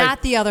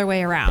not the other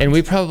way around. And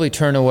we probably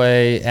turn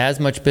away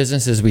as much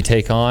business as we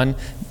take on,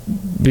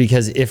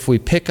 because if we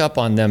pick up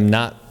on them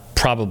not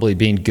probably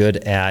being good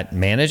at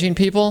managing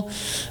people,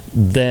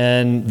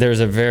 then there's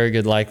a very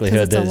good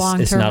likelihood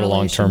that it's not a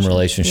long-term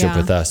relationship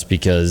with us,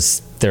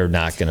 because they're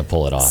not going to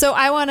pull it off. So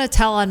I want to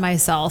tell on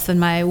myself.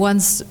 And I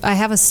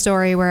have a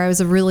story where I was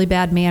a really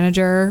bad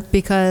manager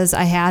because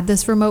I had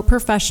this remote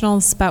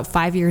professional about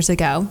 5 years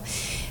ago,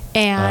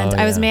 and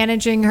I was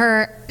managing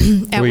her.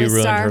 Were you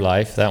ruined her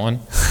life? That one.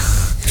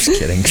 Just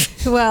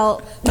kidding.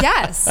 Well,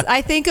 yes,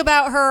 I think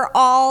about her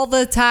all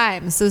the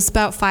time. So it's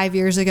about 5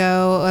 years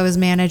ago. I was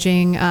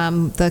managing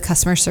the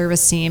customer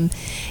service team,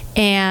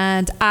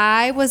 and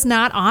I was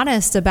not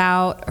honest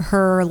about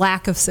her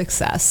lack of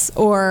success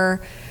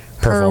or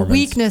her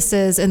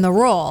weaknesses in the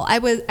role. I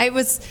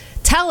was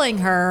telling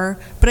her,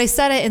 but I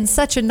said it in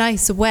such a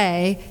nice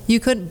way. You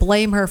couldn't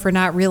blame her for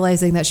not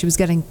realizing that she was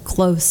getting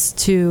close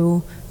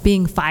to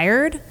being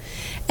fired.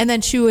 And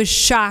then she was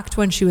shocked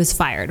when she was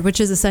fired, which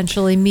is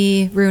essentially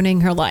me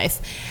ruining her life.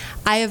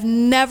 I have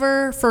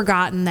never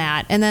forgotten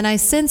that. And then I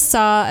since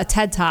saw a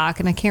TED Talk,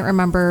 and I can't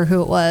remember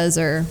who it was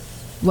or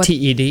what.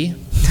 TED?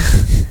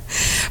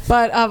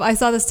 But I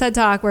saw this TED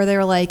Talk where they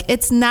were like,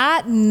 it's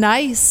not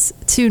nice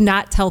to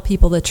not tell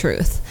people the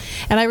truth.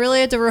 And I really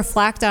had to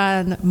reflect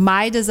on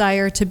my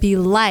desire to be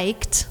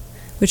liked,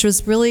 which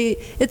was really,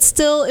 it's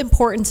still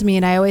important to me.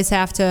 And I always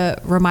have to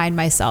remind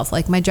myself,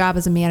 like, my job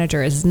as a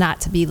manager is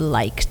not to be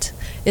liked.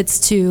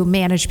 It's to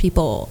manage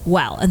people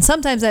well. And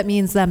sometimes that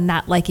means them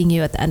not liking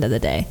you at the end of the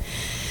day.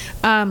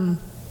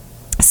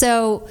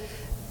 So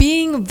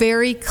being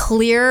very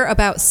clear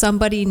about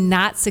somebody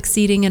not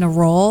succeeding in a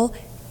role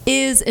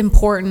is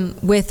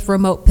important with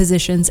remote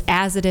positions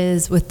as it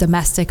is with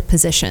domestic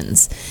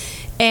positions.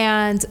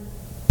 And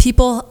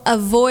people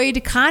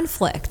avoid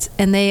conflict,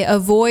 and they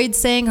avoid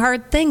saying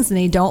hard things, and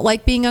they don't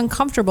like being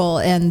uncomfortable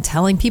and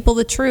telling people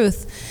the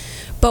truth.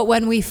 But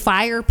when we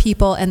fire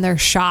people and they're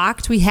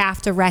shocked, we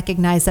have to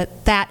recognize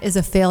that that is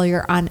a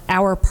failure on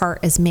our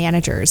part as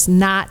managers,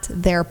 not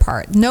their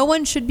part. No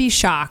one should be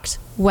shocked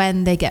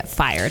when they get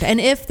fired.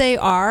 And if they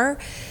are,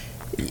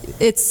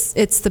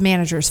 it's the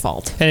manager's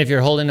fault. And if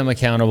you're holding them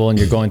accountable and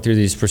you're going through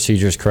these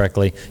procedures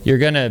correctly, you're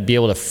going to be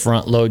able to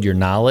front load your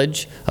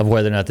knowledge of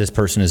whether or not this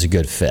person is a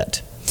good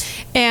fit.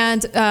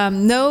 And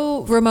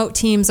no remote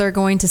teams are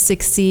going to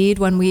succeed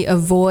when we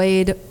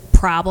avoid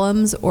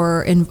problems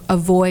or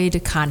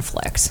avoid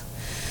conflict.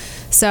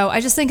 So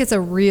I just think it's a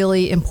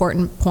really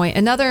important point.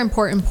 Another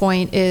important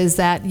point is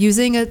that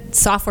using a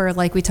software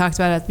like we talked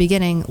about at the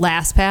beginning,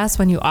 LastPass,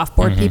 when you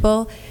offboard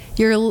people,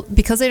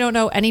 because they don't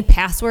know any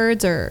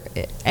passwords or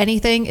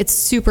anything, it's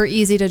super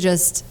easy to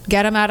just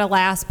get them out of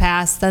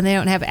LastPass. Then they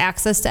don't have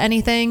access to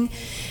anything.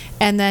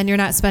 And then you're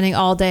not spending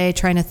all day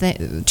trying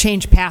to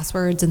change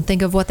passwords and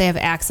think of what they have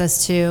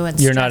access to. And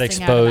you're not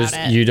exposed.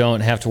 You don't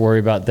have to worry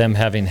about them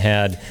having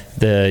had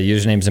the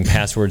usernames and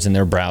passwords in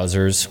their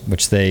browsers,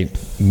 which they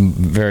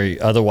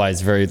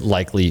otherwise very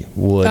likely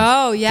would.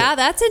 Oh, yeah,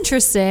 that's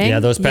interesting. Yeah,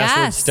 those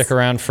passwords stick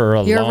around for a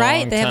long time. You're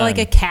right. They have like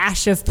a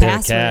cache of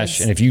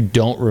passwords. And if you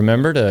don't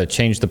remember to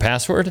change the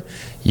password,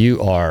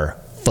 you are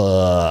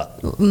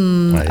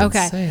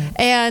okay.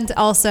 And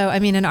also, I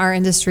mean, in our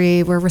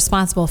industry, we're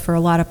responsible for a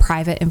lot of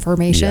private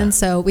information,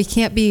 so we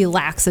can't be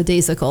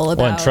lackadaisical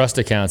about. Well, and trust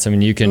accounts. I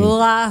mean, you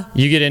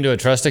get into a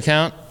trust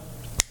account,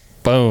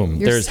 boom.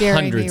 There's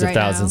hundreds of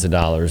thousands of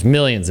dollars,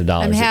 millions of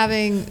dollars. I'm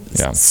having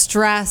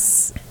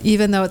stress,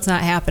 even though it's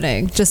not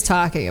happening. Just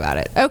talking about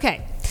it.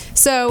 Okay,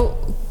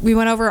 so we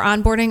went over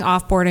onboarding,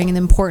 offboarding, and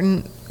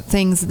important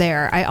things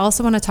there. I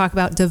also want to talk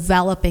about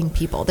developing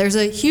people. There's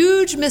a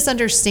huge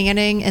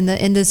misunderstanding in the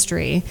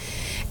industry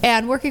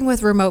and working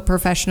with remote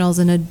professionals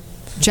in a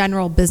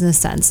general business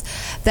sense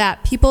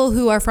that people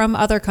who are from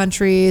other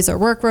countries or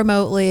work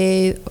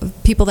remotely,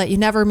 people that you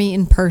never meet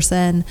in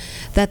person,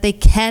 that they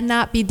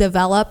cannot be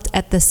developed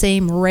at the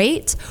same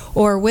rate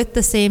or with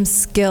the same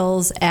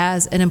skills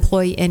as an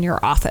employee in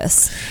your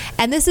office.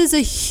 And this is a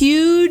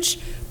huge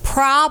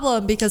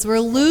problem because we're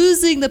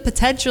losing the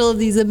potential of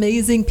these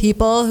amazing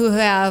people who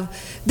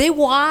they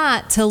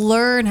want to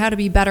learn how to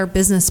be better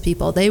business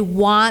people. They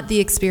want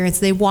the experience.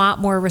 They want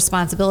more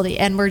responsibility.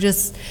 And we're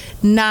just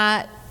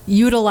not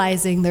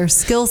utilizing their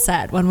skill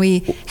set when we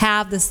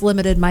have this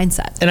limited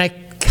mindset. And I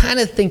kind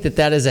of think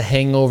that is a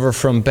hangover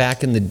from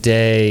back in the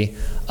day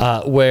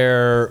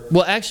where,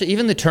 well, actually,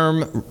 even the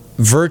term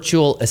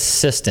virtual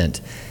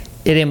assistant,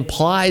 it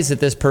implies that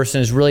this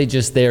person is really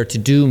just there to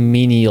do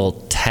menial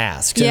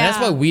tasks. And that's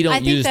why we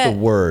don't use the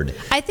word.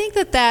 I think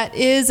that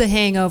is a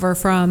hangover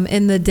from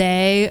in the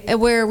day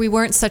where we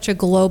weren't such a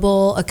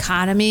global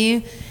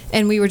economy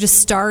and we were just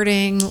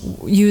starting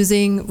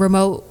using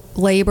remote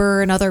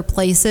labor in other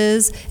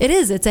places.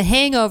 It's a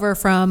hangover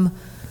from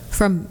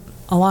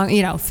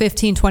along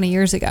 15, 20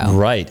 years ago.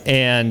 Right.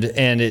 And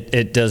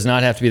it does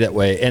not have to be that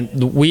way.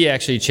 And we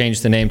actually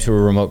changed the name to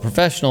Remote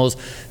Professionals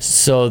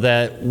so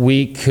that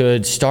we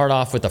could start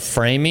off with a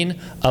framing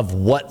of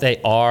what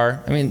they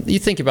are. I mean, you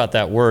think about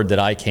that word that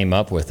I came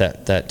up with,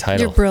 that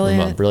title. You're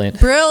brilliant.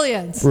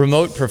 Brilliant.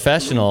 Remote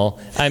Professional.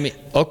 I mean,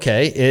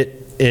 okay,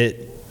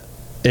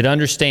 it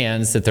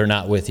understands that they're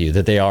not with you,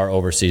 that they are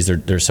overseas,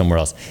 they're somewhere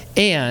else.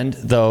 And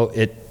though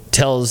it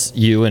tells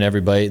you and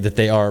everybody that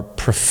they are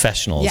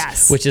professionals,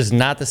 which is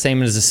not the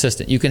same as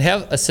assistant. You can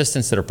have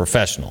assistants that are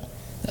professional,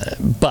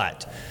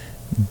 but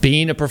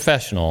being a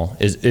professional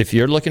is, if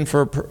you're looking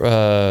for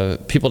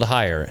people to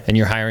hire and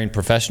you're hiring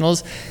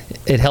professionals,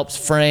 it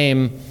helps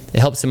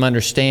them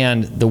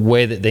understand the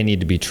way that they need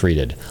to be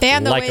treated.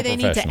 And the way they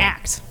need to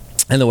act.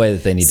 and the way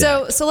that they need to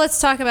act. So let's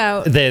talk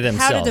about how to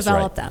themselves,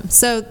 develop right. them.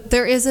 So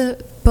there is a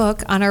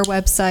book on our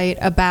website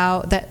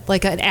about that,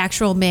 like an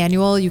actual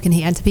manual you can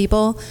hand to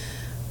people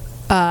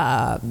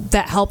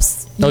that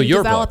helps you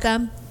your develop book.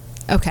 them.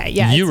 Okay,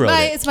 yeah, You wrote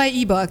it. It's my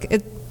ebook.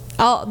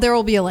 There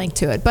will be a link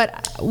to it.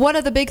 But one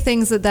of the big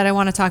things that I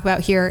want to talk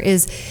about here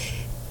is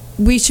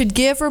we should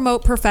give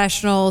remote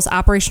professionals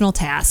operational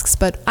tasks,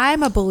 but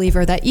I'm a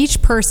believer that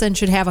each person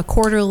should have a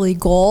quarterly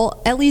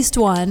goal, at least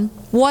one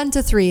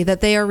to three, that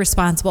they are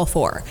responsible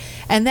for.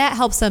 And that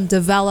helps them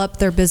develop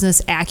their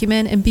business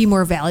acumen and be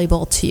more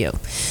valuable to you.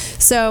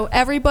 So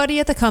everybody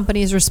at the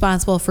company is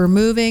responsible for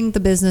moving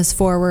the business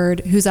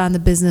forward who's on the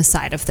business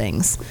side of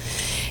things.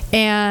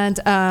 And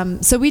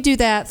so we do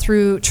that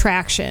through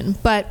traction.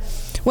 But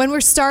when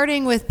we're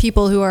starting with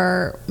people who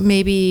are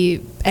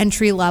maybe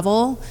entry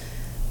level,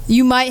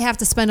 you might have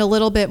to spend a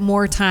little bit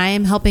more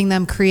time helping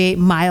them create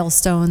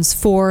milestones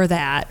for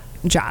that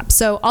job.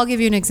 So I'll give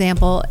you an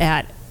example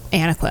at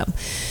Anaquim.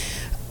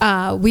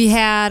 We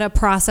had a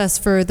process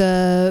for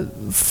the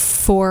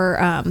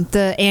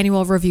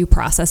annual review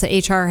process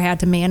that HR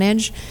had to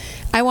manage.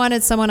 I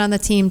wanted someone on the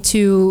team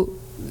to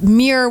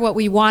mirror what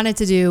we wanted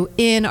to do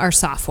in our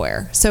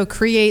software. So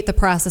create the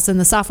process in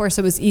the software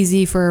so it was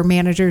easy for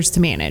managers to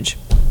manage.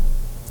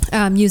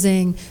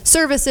 Using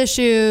service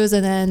issues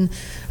and then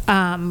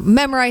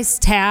memorize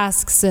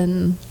tasks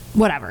and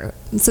whatever.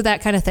 So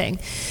that kind of thing.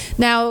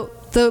 Now,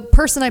 the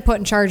person I put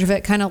in charge of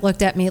it kind of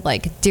looked at me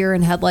like deer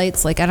in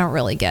headlights, like, I don't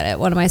really get it.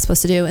 What am I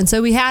supposed to do? And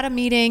so we had a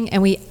meeting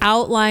and we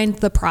outlined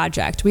the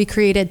project. We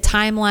created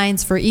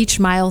timelines for each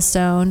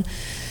milestone,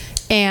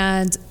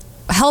 and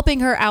helping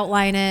her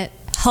outline it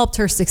helped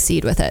her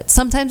succeed with it.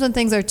 Sometimes when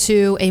things are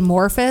too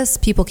amorphous,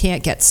 people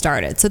can't get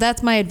started. So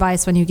that's my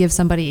advice when you give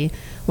somebody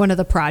one of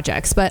the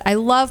projects. But I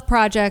love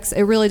projects.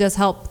 It really does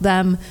help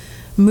them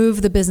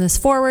move the business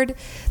forward.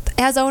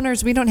 As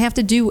owners, we don't have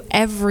to do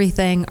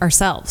everything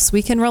ourselves.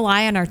 We can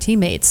rely on our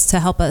teammates to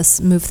help us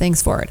move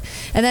things forward.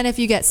 And then if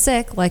you get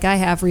sick, like I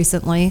have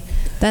recently,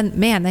 then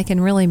man, they can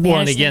really manage. Well,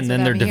 and again,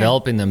 then they're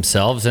developing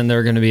themselves, and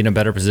they're going to be in a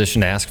better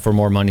position to ask for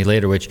more money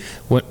later, which,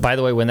 by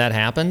the way, when that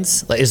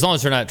happens, as long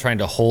as they're not trying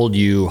to hold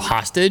you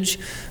hostage,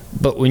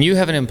 but when you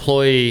have an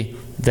employee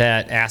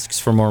that asks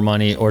for more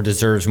money or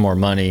deserves more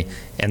money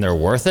and they're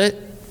worth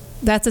it,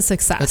 that's a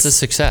success. That's a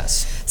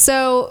success.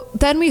 So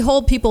then we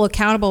hold people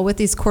accountable with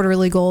these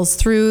quarterly goals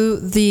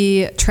through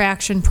the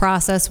traction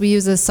process. We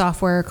use this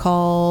software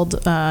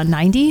called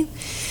 90.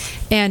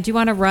 And do you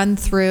want to run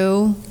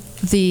through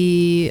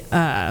the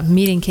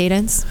meeting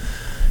cadence?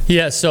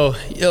 Yeah, so,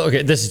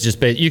 okay, this is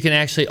just you can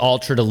actually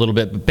alter it a little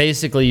bit, but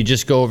basically you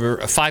just go over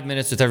 5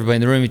 minutes with everybody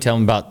in the room. You tell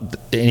them about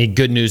any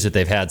good news that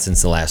they've had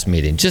since the last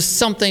meeting. Just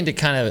something to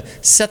kind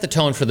of set the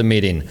tone for the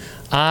meeting.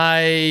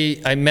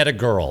 I met a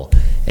girl,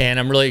 and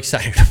I'm really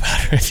excited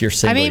about her. If you're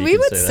single, I mean, we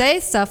would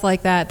say stuff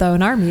like that, though,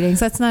 in our meetings.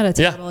 That's not a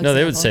terrible example. No,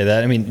 they would say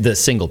that. I mean, the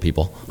single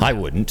people. I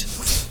wouldn't.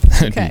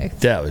 Okay.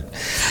 That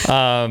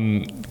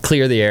would.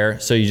 Clear the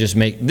air, so you just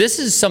make... This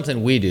is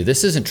something we do.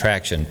 This isn't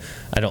traction,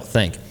 I don't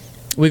think.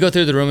 We go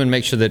through the room and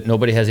make sure that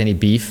nobody has any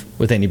beef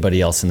with anybody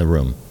else in the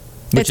room,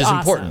 which is awesome.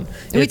 important.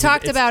 We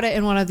talked about it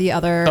in one of the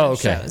other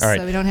shows, all right.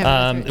 so we don't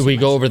have to we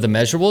go over the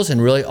measurables, and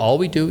really all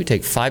we do, we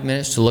take 5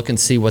 minutes to look and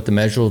see what the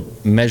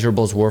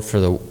measurables were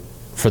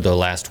for the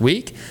last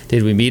week.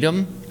 Did we meet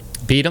them,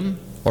 beat them,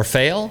 or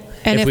fail?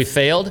 And if we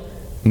failed,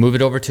 move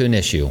it over to an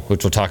issue,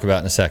 which we'll talk about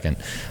in a second.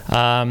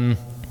 And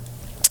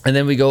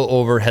then we go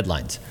over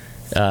headlines.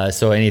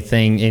 So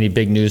any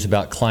big news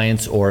about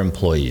clients or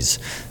employees.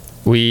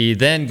 We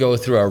then go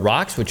through our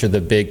rocks, which are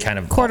the big kind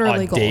of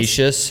quarterly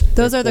audacious. Goals.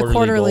 Those are the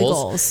quarterly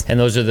goals. And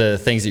those are the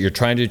things that you're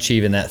trying to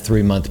achieve in that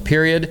 3-month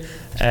period,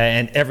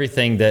 and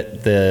everything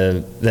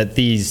that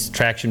these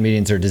traction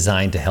meetings are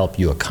designed to help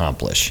you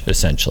accomplish,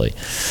 essentially.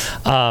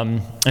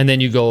 And then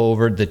you go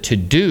over the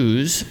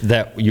to-dos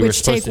that you were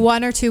supposed to... Which take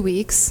 1 or 2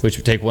 weeks. Which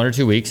would take 1 or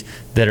 2 weeks,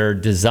 that are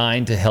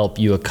designed to help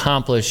you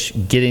accomplish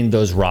getting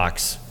those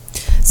rocks.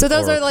 So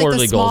those are like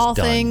the small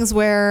things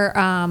where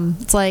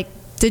it's like,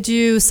 did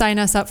you sign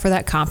us up for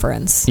that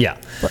conference? Yeah.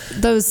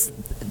 Those,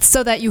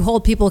 so that you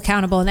hold people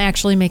accountable and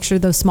actually make sure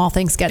those small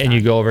things get done. And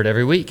you go over it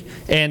every week.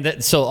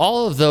 And so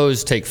all of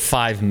those take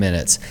 5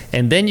 minutes.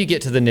 And then you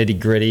get to the nitty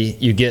gritty.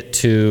 You get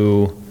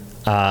to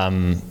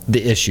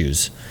the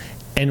issues.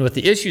 And what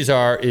the issues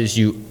are is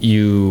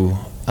you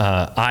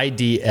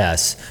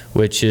IDS,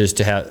 which is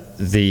to have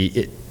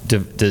figure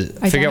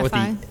out what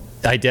the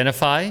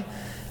identify.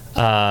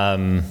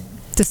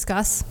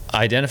 Discuss.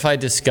 Identify,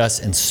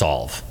 discuss, and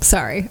solve.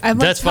 Sorry. I'm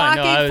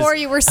talking for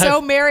you. We're so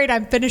married,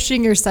 I'm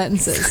finishing your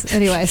sentences.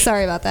 Anyway,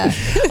 sorry about that.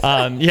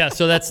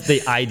 So that's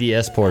the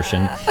IDS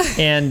portion.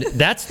 And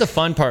that's the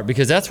fun part,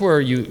 because that's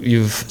where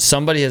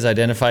somebody has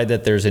identified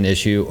that there's an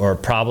issue or a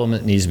problem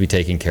that needs to be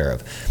taken care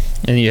of.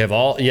 And you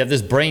have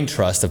this brain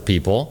trust of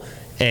people,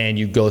 and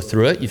you go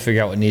through it, you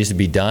figure out what needs to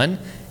be done.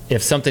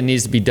 If something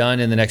needs to be done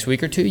in the next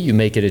week or two, you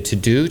make it a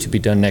to-do to be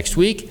done next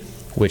week.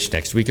 which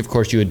next week, of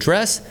course, you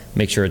address,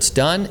 make sure it's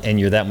done, and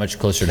you're that much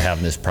closer to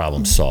having this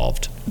problem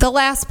solved. The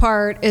last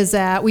part is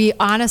that we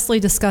honestly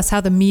discuss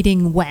how the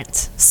meeting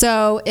went.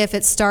 So if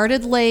it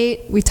started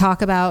late, we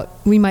talk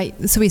about,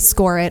 we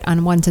score it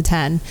on 1 to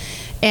 10.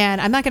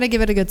 And I'm not going to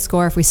give it a good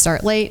score if we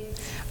start late.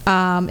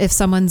 If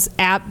someone's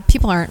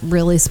people aren't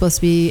really supposed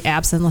to be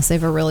absent unless they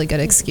have a really good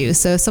excuse.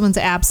 So if someone's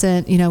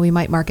absent, we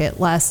might mark it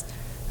less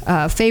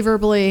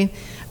favorably.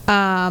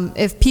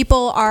 If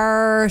people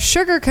are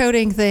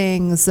sugarcoating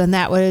things,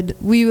 then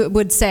we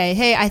would say,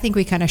 hey, I think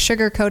we kind of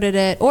sugarcoated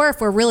it. Or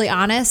if we're really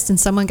honest and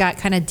someone got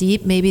kind of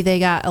deep, maybe they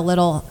got a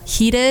little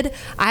heated.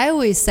 I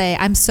always say,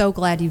 I'm so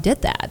glad you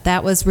did that.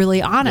 That was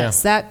really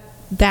honest. Yeah.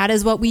 That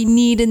is what we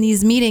need in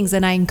these meetings,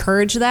 and I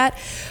encourage that.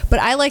 But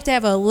I like to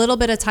have a little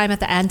bit of time at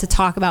the end to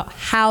talk about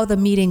how the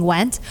meeting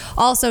went.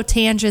 Also,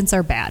 tangents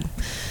are bad.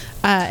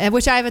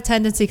 Which I have a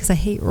tendency, because I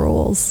hate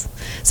rules.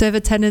 So I have a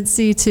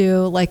tendency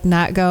to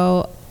not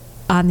go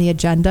on the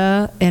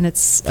agenda, and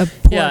it's a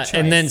poor choice.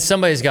 And then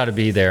somebody's got to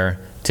be there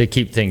to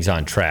keep things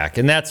on track.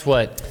 And that's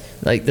what,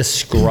 the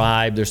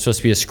scribe, there's supposed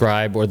to be a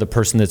scribe or the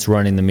person that's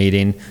running the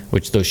meeting,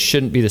 which those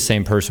shouldn't be the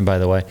same person, by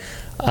the way.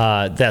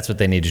 That's what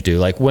they need to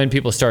do. When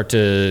people start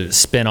to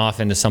spin off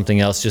into something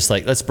else, just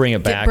let's bring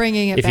it back.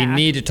 If you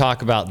need to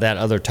talk about that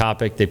other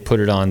topic, they put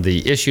it on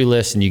the issue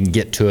list, and you can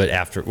get to it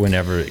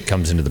whenever it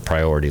comes into the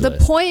priority list.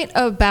 The point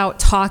about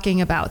talking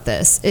about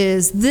this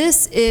is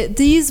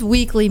these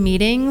weekly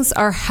meetings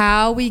are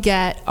how we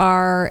get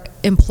our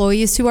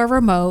employees who are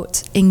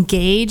remote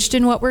engaged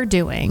in what we're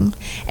doing,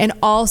 and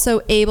also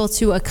able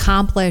to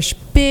accomplish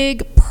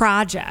big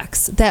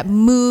projects that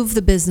move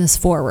the business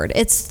forward.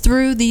 It's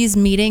through these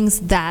meetings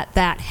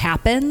that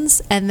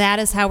happens, and that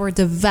is how we're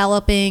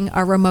developing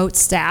our remote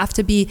staff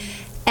to be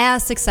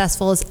as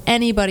successful as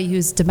anybody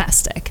who's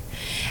domestic.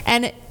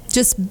 And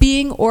just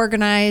being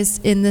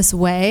organized in this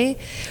way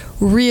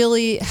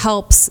really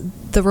helps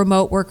the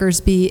remote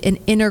workers be an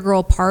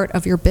integral part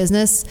of your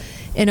business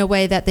in a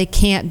way that they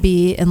can't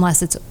be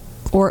unless it's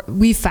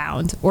we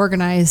found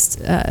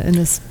organized in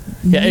this.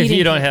 If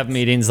you don't have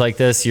meetings like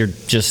this, you're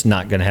just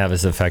not going to have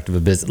as effective a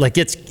business.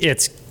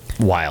 It's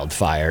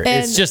wildfire.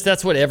 It's just,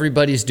 that's what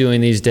everybody's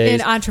doing these days.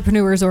 In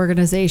entrepreneurs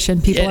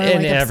organization, people are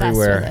obsessed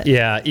everywhere. with it.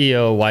 Yeah,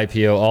 EO,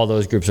 YPO, all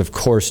those groups, of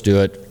course,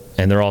 do it,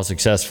 and they're all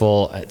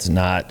successful. It's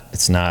not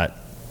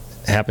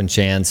happen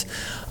chance.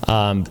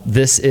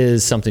 This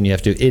is something you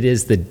have to do. It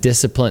is the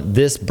discipline.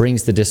 This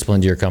brings the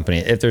discipline to your company.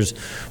 If there's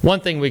one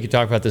thing we could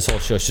talk about this whole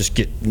show, is just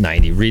get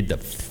 90. Read the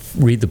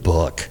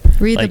book.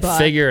 Read the book.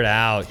 Figure it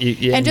out.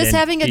 And just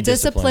having a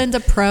disciplined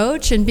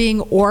approach and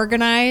being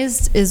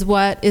organized is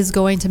what is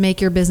going to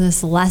make your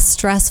business less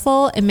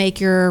stressful and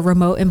make your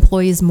remote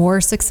employees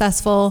more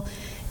successful.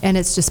 And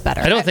it's just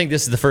better. I don't think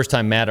this is the first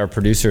time Matt, our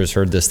producer, has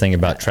heard this thing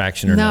about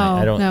traction or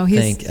not. I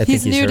think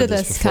he's new heard to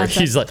this this before. concept.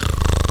 He's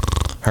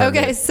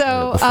Okay,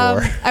 so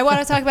I want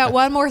to talk about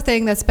one more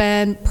thing that's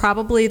been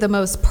probably the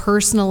most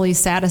personally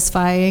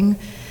satisfying,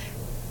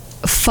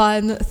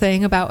 fun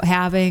thing about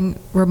having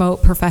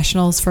remote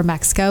professionals from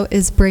Mexico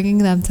is bringing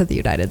them to the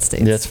United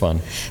States. That's fun.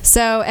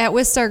 So at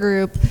Wistar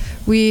Group,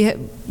 we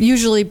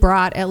usually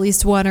brought at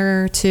least one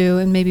or two,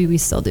 and maybe we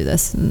still do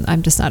this, and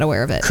I'm just not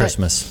aware of it.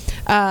 Christmas.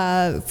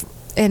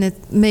 And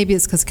maybe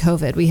it's because of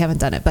COVID, we haven't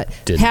done it, but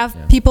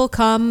people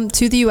come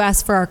to the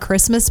U.S. for our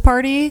Christmas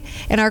party,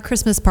 and our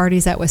Christmas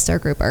parties at Wistar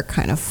Group are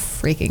kind of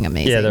freaking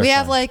amazing. Yeah, we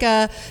have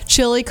a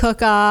chili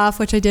cook-off,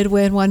 which I did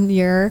win one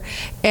year,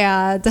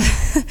 and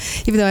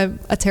even though I'm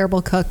a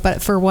terrible cook,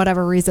 but for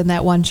whatever reason,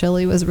 that one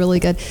chili was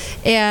really good.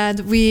 And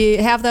we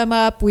have them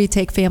up, we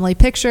take family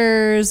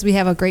pictures, we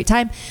have a great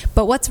time.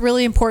 But what's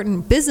really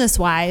important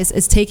business-wise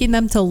is taking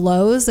them to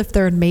Lowe's if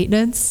they're in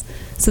maintenance,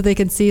 so they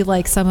can see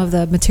some of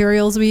the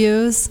materials we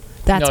use.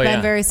 That's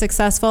been very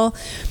successful.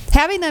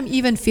 Having them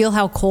even feel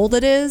how cold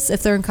it is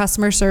if they're in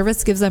customer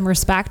service gives them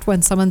respect.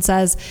 When someone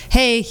says,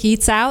 hey,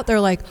 heat's out, they're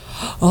like,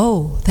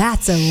 oh,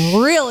 that's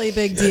a really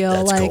big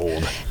deal. That's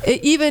cold.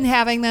 Even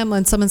having them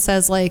when someone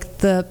says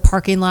the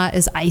parking lot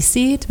is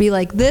icy, to be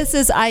like, this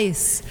is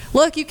ice.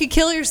 Look, you could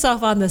kill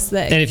yourself on this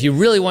thing. And if you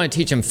really want to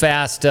teach them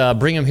fast,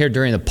 bring them here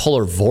during the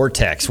polar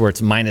vortex where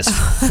it's minus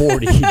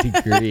 40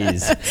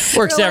 degrees.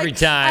 Works every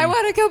time. I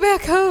want to go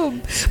back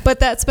home. But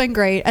that's been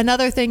great.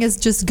 Another thing is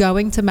just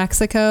going to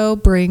Mexico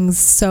brings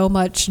so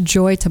much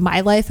joy to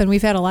my life, and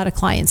we've had a lot of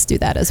clients do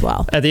that as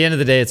well. At the end of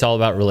the day, it's all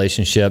about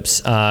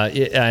relationships.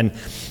 And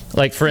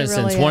for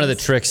instance, one of the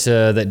tricks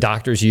that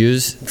doctors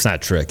use, it's not a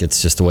trick,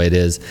 it's just the way it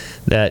is,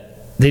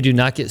 that they do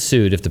not get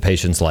sued if the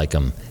patients like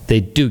them.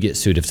 They do get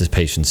sued if the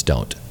patients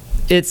don't.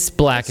 It's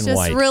black and white.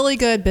 It's just really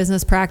good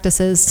business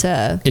practices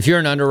to... If you're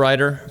an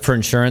underwriter for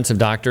insurance of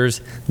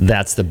doctors,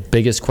 that's the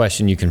biggest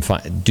question you can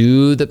find.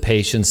 Do the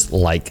patients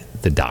like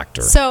the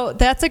doctor? So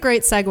that's a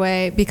great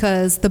segue,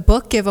 because the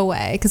book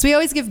giveaway, because we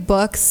always give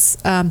books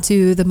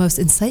to the most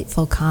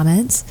insightful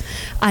comments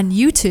on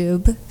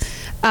YouTube.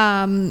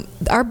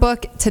 Our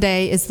book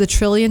today is The $1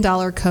 Trillion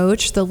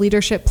Coach, the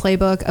leadership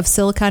playbook of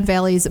Silicon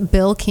Valley's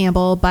Bill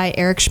Campbell by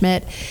Eric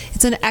Schmidt.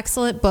 It's an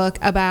excellent book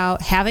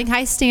about having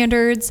high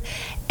standards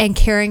and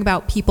caring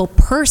about people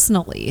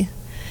personally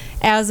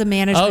as a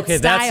management Okay,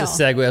 style. that's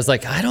the segue. I was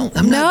like, I'm not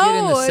getting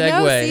the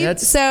segue.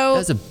 That's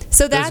a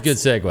good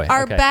segue.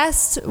 Our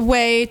best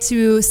way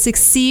to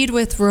succeed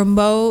with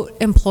remote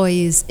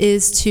employees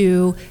is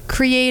to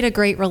create a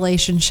great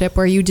relationship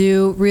where you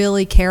do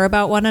really care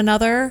about one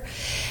another,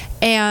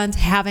 and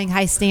having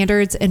high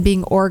standards and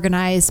being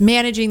organized,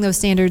 managing those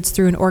standards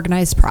through an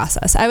organized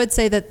process. I would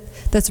say that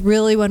that's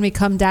really when we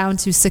come down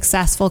to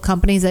successful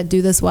companies that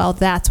do this well,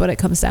 that's what it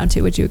comes down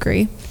to. Would you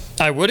agree?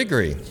 I would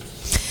agree.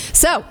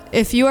 So,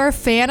 if you are a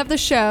fan of the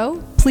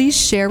show, please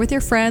share with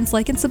your friends,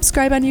 like and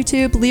subscribe on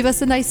YouTube, leave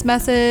us a nice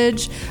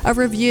message, a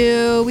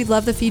review. We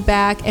love the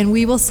feedback, and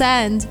we will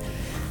send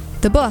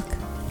the book,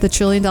 The $1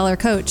 Trillion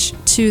Coach,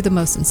 to the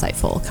most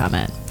insightful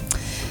comment.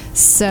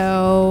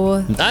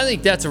 So, I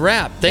think that's a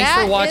wrap. Thanks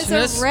for watching us.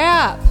 That is a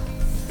wrap.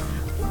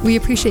 We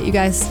appreciate you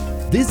guys.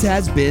 This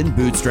has been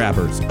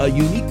Bootstrappers, a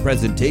unique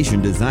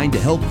presentation designed to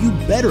help you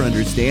better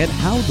understand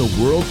how the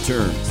world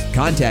turns.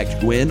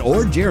 Contact Gwen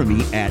or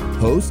Jeremy at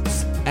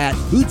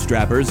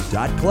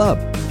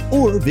hosts@bootstrappers.club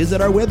or visit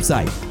our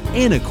website,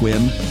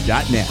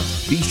 anaquim.net.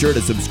 Be sure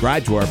to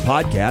subscribe to our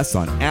podcasts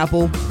on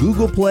Apple,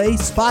 Google Play,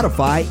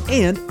 Spotify,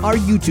 and our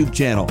YouTube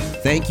channel.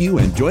 Thank you,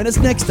 and join us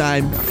next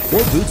time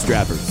for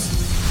Bootstrappers.